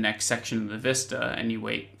next section of the vista, and you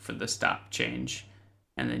wait for the stop change,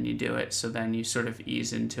 and then you do it. So then you sort of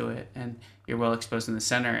ease into it, and you're well exposed in the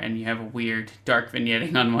center, and you have a weird dark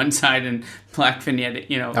vignetting on one side and black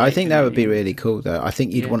vignette. I think that would be really cool, though. I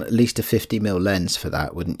think you'd want at least a 50mm lens for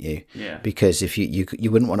that, wouldn't you? Yeah. Because if you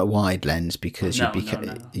wouldn't want a wide lens, because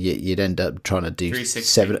you'd end up trying to do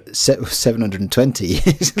 720.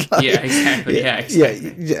 Exactly. Yeah,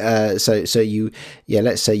 exactly.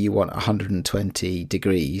 Let's say you want 120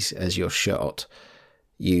 degrees as your shot.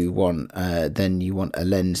 You want a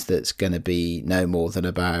lens that's going to be no more than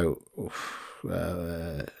about.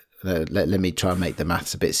 Let me try and make the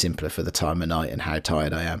maths a bit simpler for the time of night and how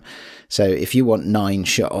tired I am. So if you want 9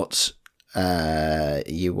 shots,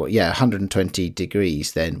 120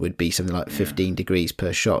 degrees then would be something like 15 degrees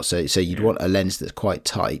per shot. So you'd want a lens that's quite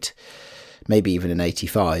tight. Maybe even an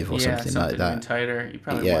 85 or something like that. Even tighter. You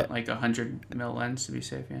probably want like 100mm lens to be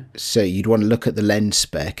safe, yeah. So you'd want to look at the lens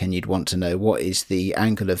spec, and you'd want to know what is the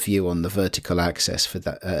angle of view on the vertical axis for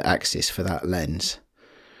that lens.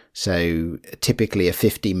 So typically a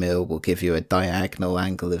 50mm will give you a diagonal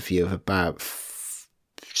angle of view of about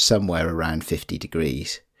somewhere around 50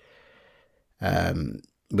 degrees.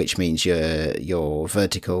 Which means your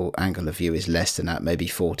vertical angle of view is less than that, maybe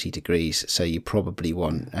 40 degrees. So you probably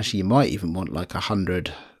you might even want like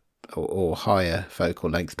 100 or higher focal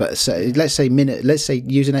length. But so let's say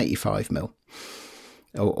use an 85mm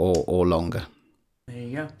or longer. There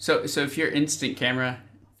you go. So if your instant camera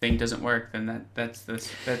thing doesn't work, then that's the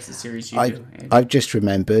series you do. I've just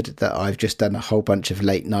remembered that I've just done a whole bunch of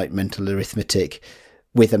late night mental arithmetic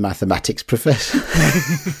with a mathematics professor.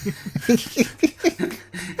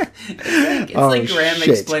 It's like Graham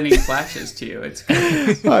explaining flashes to you. It's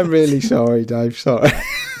crazy. I'm really sorry, Dave. Sorry.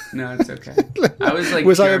 No, it's okay. I was like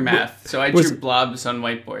pure math, so I drew blobs on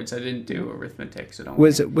whiteboards. I didn't do arithmetic, so don't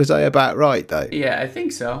worry. Was I about right, though? Yeah, I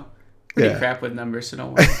think so. Pretty crap with numbers, so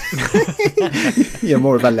don't worry. You're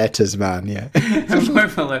more of a letters man, yeah.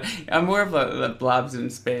 I'm more of a blobs in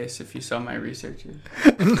space, if you saw my research.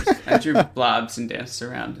 I drew blobs and danced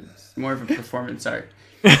around. It's more of a performance art.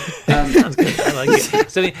 Sounds good. I like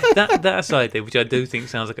it. So that aside, Dave, which I do think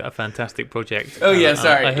sounds like a fantastic project. Oh yeah,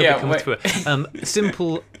 sorry. I hope it comes through.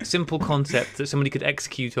 Simple concept that somebody could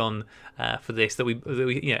execute on for this. That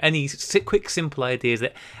we any quick, simple ideas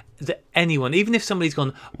that anyone, even if somebody's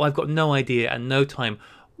gone, I've got no idea and no time.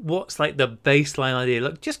 What's like the baseline idea?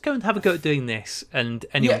 Look, just go and have a go at doing this, and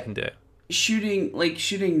anyone can do it. Shooting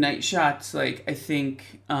night shots. Like I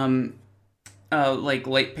think. Like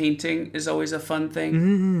light painting is always a fun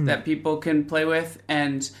thing that people can play with,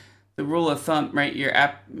 and the rule of thumb, right? Your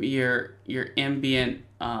ambient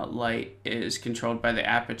light is controlled by the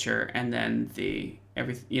aperture, and then the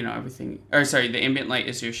ambient light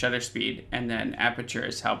is your shutter speed, and then aperture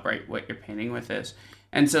is how bright what you're painting with is,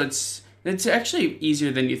 and so it's actually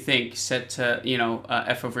easier than you think. Set to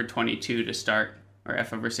f/22 to start, or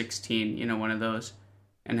f/16, one of those,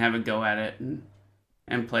 and have a go at it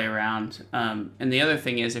and play around. And the other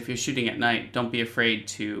thing is, if you're shooting at night, don't be afraid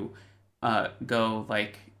to go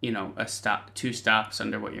two stops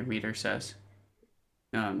under what your meter says.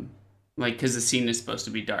 Because the scene is supposed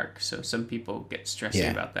to be dark, so some people get stressed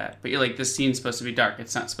about that. But you're like, the scene's supposed to be dark;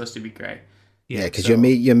 it's not supposed to be grey. Yeah, because your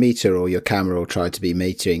meter or your camera will try to be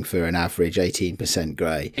metering for an average 18%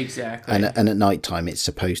 grey. Exactly. And at night time, it's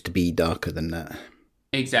supposed to be darker than that.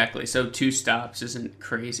 Exactly. So 2 stops isn't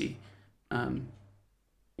crazy.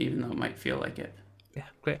 Even though it might feel like it. Yeah,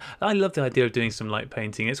 great. I love the idea of doing some light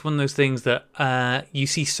painting. It's one of those things that you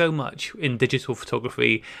see so much in digital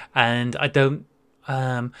photography, and I don't,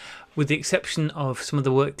 with the exception of some of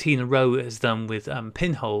the work Tina Rowe has done with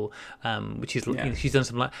Pinhole, which is she's done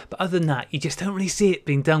some light, but other than that, you just don't really see it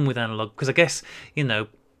being done with analog, because I guess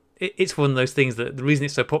it's one of those things that the reason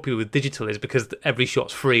it's so popular with digital is because every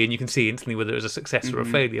shot's free and you can see instantly whether it was a success or a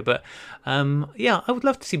failure. But I would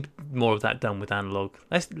love to see more of that done with analog.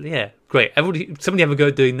 Great. Somebody have a go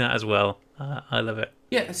at doing that as well. I love it.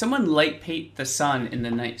 Yeah, someone light paint the sun in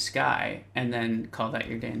the night sky and then call that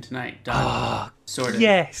your day and tonight. Done. Sort of.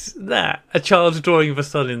 Yes, that. A child's drawing of a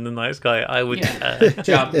sun in the night sky. I would.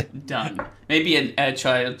 Job done. Maybe a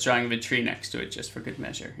child's drawing of a tree next to it just for good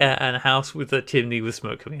measure. And a house with a chimney with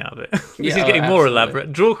smoke coming out of it. This is getting more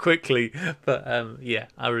elaborate. Draw quickly. But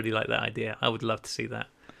I really like that idea. I would love to see that.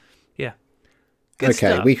 Yeah. Good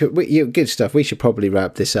stuff. Good stuff. We should probably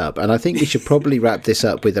wrap this up, and I think we should probably wrap this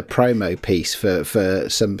up with a promo piece for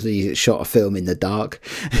somebody that shot a film in the dark.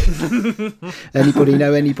 Anybody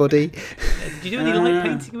know anybody? Do you do any light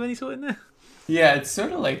painting of any sort in there? Yeah, it's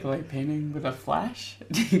sort of like light painting with a flash.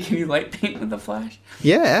 Can you light paint with a flash?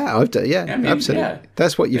 Yeah, I've done. Yeah, absolutely. Yeah.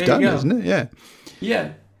 That's what you've done, isn't it? Yeah.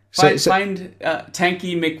 Yeah. Find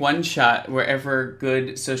Tanky Mc1 Shot wherever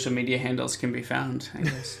good social media handles can be found, I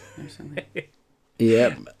guess, or something.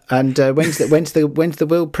 Yeah, and when's the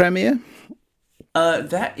world premiere?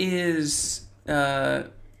 That is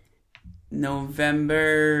November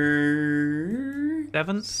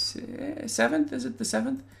 7th. Is it the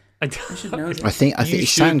 7th? I should know this. I think it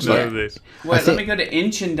sounds like this. Well, let me go to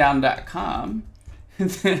inchanddown.com.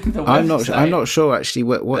 I'm not sure actually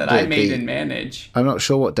what that date I made and manage. I'm not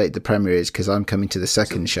sure what date the premiere is because I'm coming to the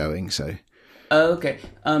second showing. So. Oh, okay.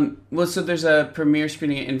 So there's a premiere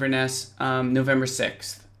screening at Inverness, November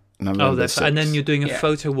 6th. And then you're doing a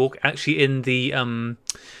photo walk actually in the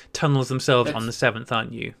tunnels themselves on the 7th,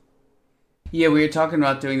 aren't you? Yeah, we were talking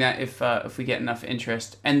about doing that if we get enough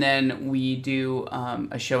interest, and then we do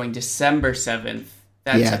a showing December 7th.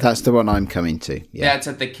 That's the one I'm coming to. Yeah, that's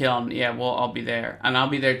at the Kiln. Yeah, well, I'll be there, and I'll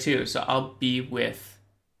be there too. So I'll be with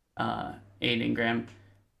Aid and Graham.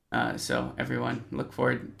 So everyone, look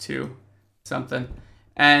forward to something,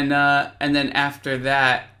 and then after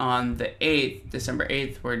that, on the 8th, December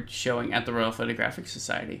 8th, we're showing at the Royal Photographic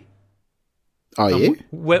Society. Are you?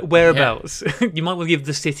 Whereabouts? Yeah. You might want to give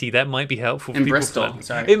the city. That might be helpful. In Bristol.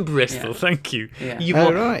 Sorry. In Bristol. Yeah. Thank you. Yeah.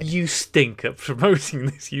 Right. You stink at promoting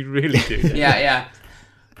this. You really do. Yeah.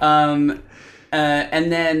 And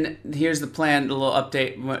then here's the plan. A little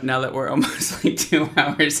update. Now that we're almost like 2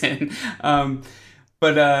 hours in,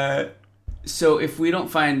 So if we don't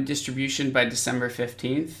find distribution by December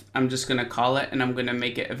 15th, I'm just going to call it, and I'm going to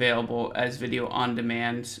make it available as video on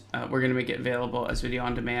demand. We're going to make it available as video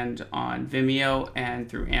on demand on Vimeo and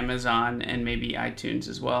through Amazon and maybe iTunes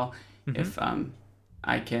as well, if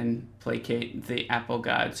I can placate the Apple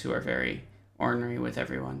gods who are very ornery with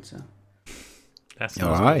everyone. So.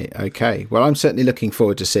 All right, okay. Well, I'm certainly looking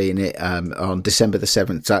forward to seeing it on December the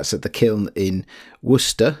 7th. That's at the Kiln in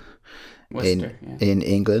Worcester in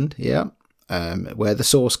England, yeah. Where the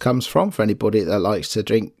sauce comes from for anybody that likes to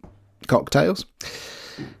drink cocktails.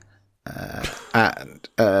 And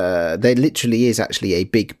there literally is actually a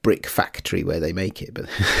big brick factory where they make it. But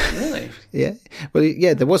really? Yeah. Well,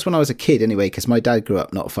 yeah, there was when I was a kid anyway, because my dad grew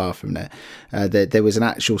up not far from there. There was an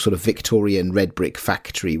actual sort of Victorian red brick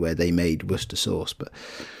factory where they made Worcester sauce, but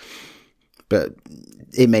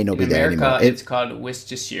it may not be there anymore. It's called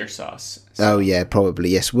Worcestershire sauce. So. Oh yeah, probably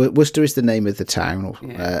yes. Worcester is the name of the town,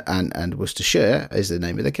 and Worcestershire is the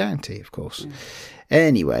name of the county, of course. Yeah.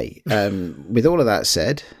 Anyway, with all of that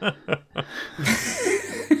said,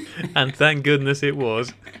 and thank goodness it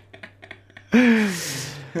was.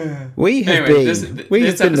 We have been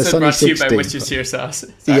the Sunny 16 by Worcestershire sauce.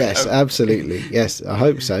 Yes, absolutely. Yes, I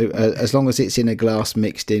hope so. As long as it's in a glass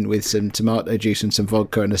mixed in with some tomato juice and some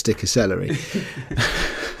vodka and a stick of celery.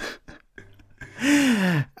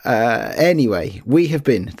 Anyway, we have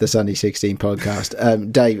been the Sunny 16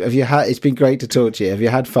 podcast. Dave, it's been great to talk to you. Have you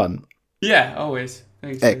had fun? Yeah, always.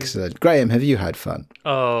 Thanks. Excellent. Graham, have you had fun?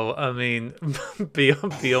 Oh, I mean,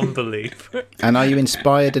 beyond belief. And are you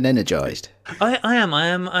inspired and energized? I am.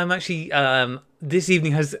 I'm actually. This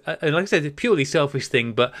evening has, like I said, a purely selfish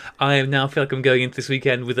thing, but I now feel like I'm going into this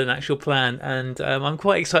weekend with an actual plan, and I'm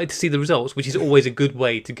quite excited to see the results, which is always a good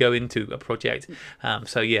way to go into a project.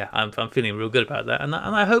 So yeah, I'm feeling real good about that, and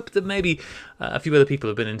I hope that maybe a few other people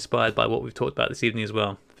have been inspired by what we've talked about this evening as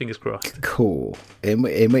well. Fingers crossed. Cool.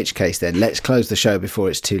 In which case, then let's close the show before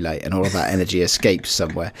it's too late and all of that energy escapes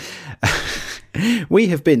somewhere. We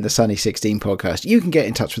have been the Sunny 16 podcast. You can get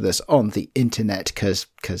in touch with us on the internet because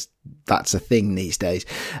that's a thing these days.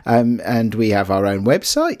 And we have our own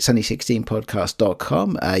website,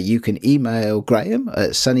 sunny16podcast.com. You can email Graham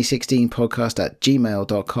at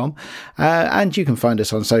sunny16podcast@gmail.com. And you can find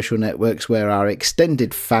us on social networks where our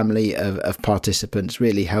extended family of participants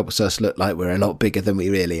really helps us look like we're a lot bigger than we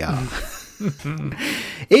really are.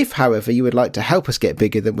 If, however, you would like to help us get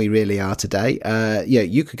bigger than we really are today,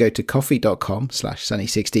 you could go to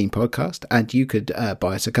coffee.com/sunny16podcast and you could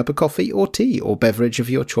buy us a cup of coffee or tea or beverage of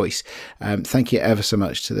your choice. Thank you ever so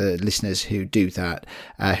much to the listeners who do that,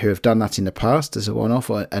 who have done that in the past as a one-off,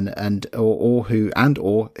 or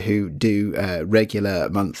who do regular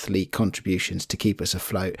monthly contributions to keep us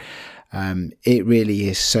afloat. It really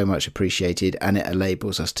is so much appreciated, and it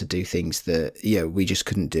enables us to do things that we just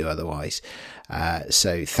couldn't do otherwise.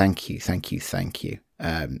 So thank you.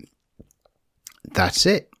 That's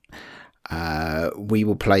it. We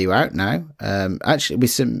will play you out now.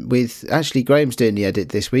 Actually, Graham's doing the edit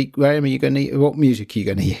this week. Graham, what music are you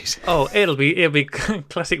going to use? Oh, it'll be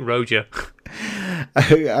classic Roger.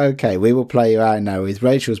 Okay, we will play you out now with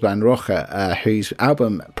Rachel's band Rocha, whose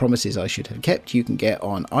album Promises I Should Have Kept you can get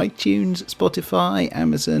on iTunes, Spotify,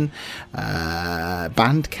 Amazon,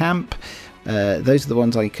 Bandcamp. Those are the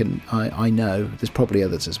ones I know. There's probably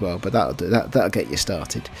others as well, but that'll get you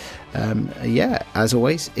started. As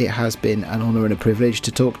always, it has been an honour and a privilege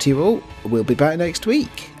to talk to you all. We'll be back next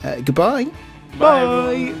week. Goodbye.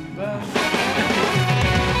 Bye. Bye.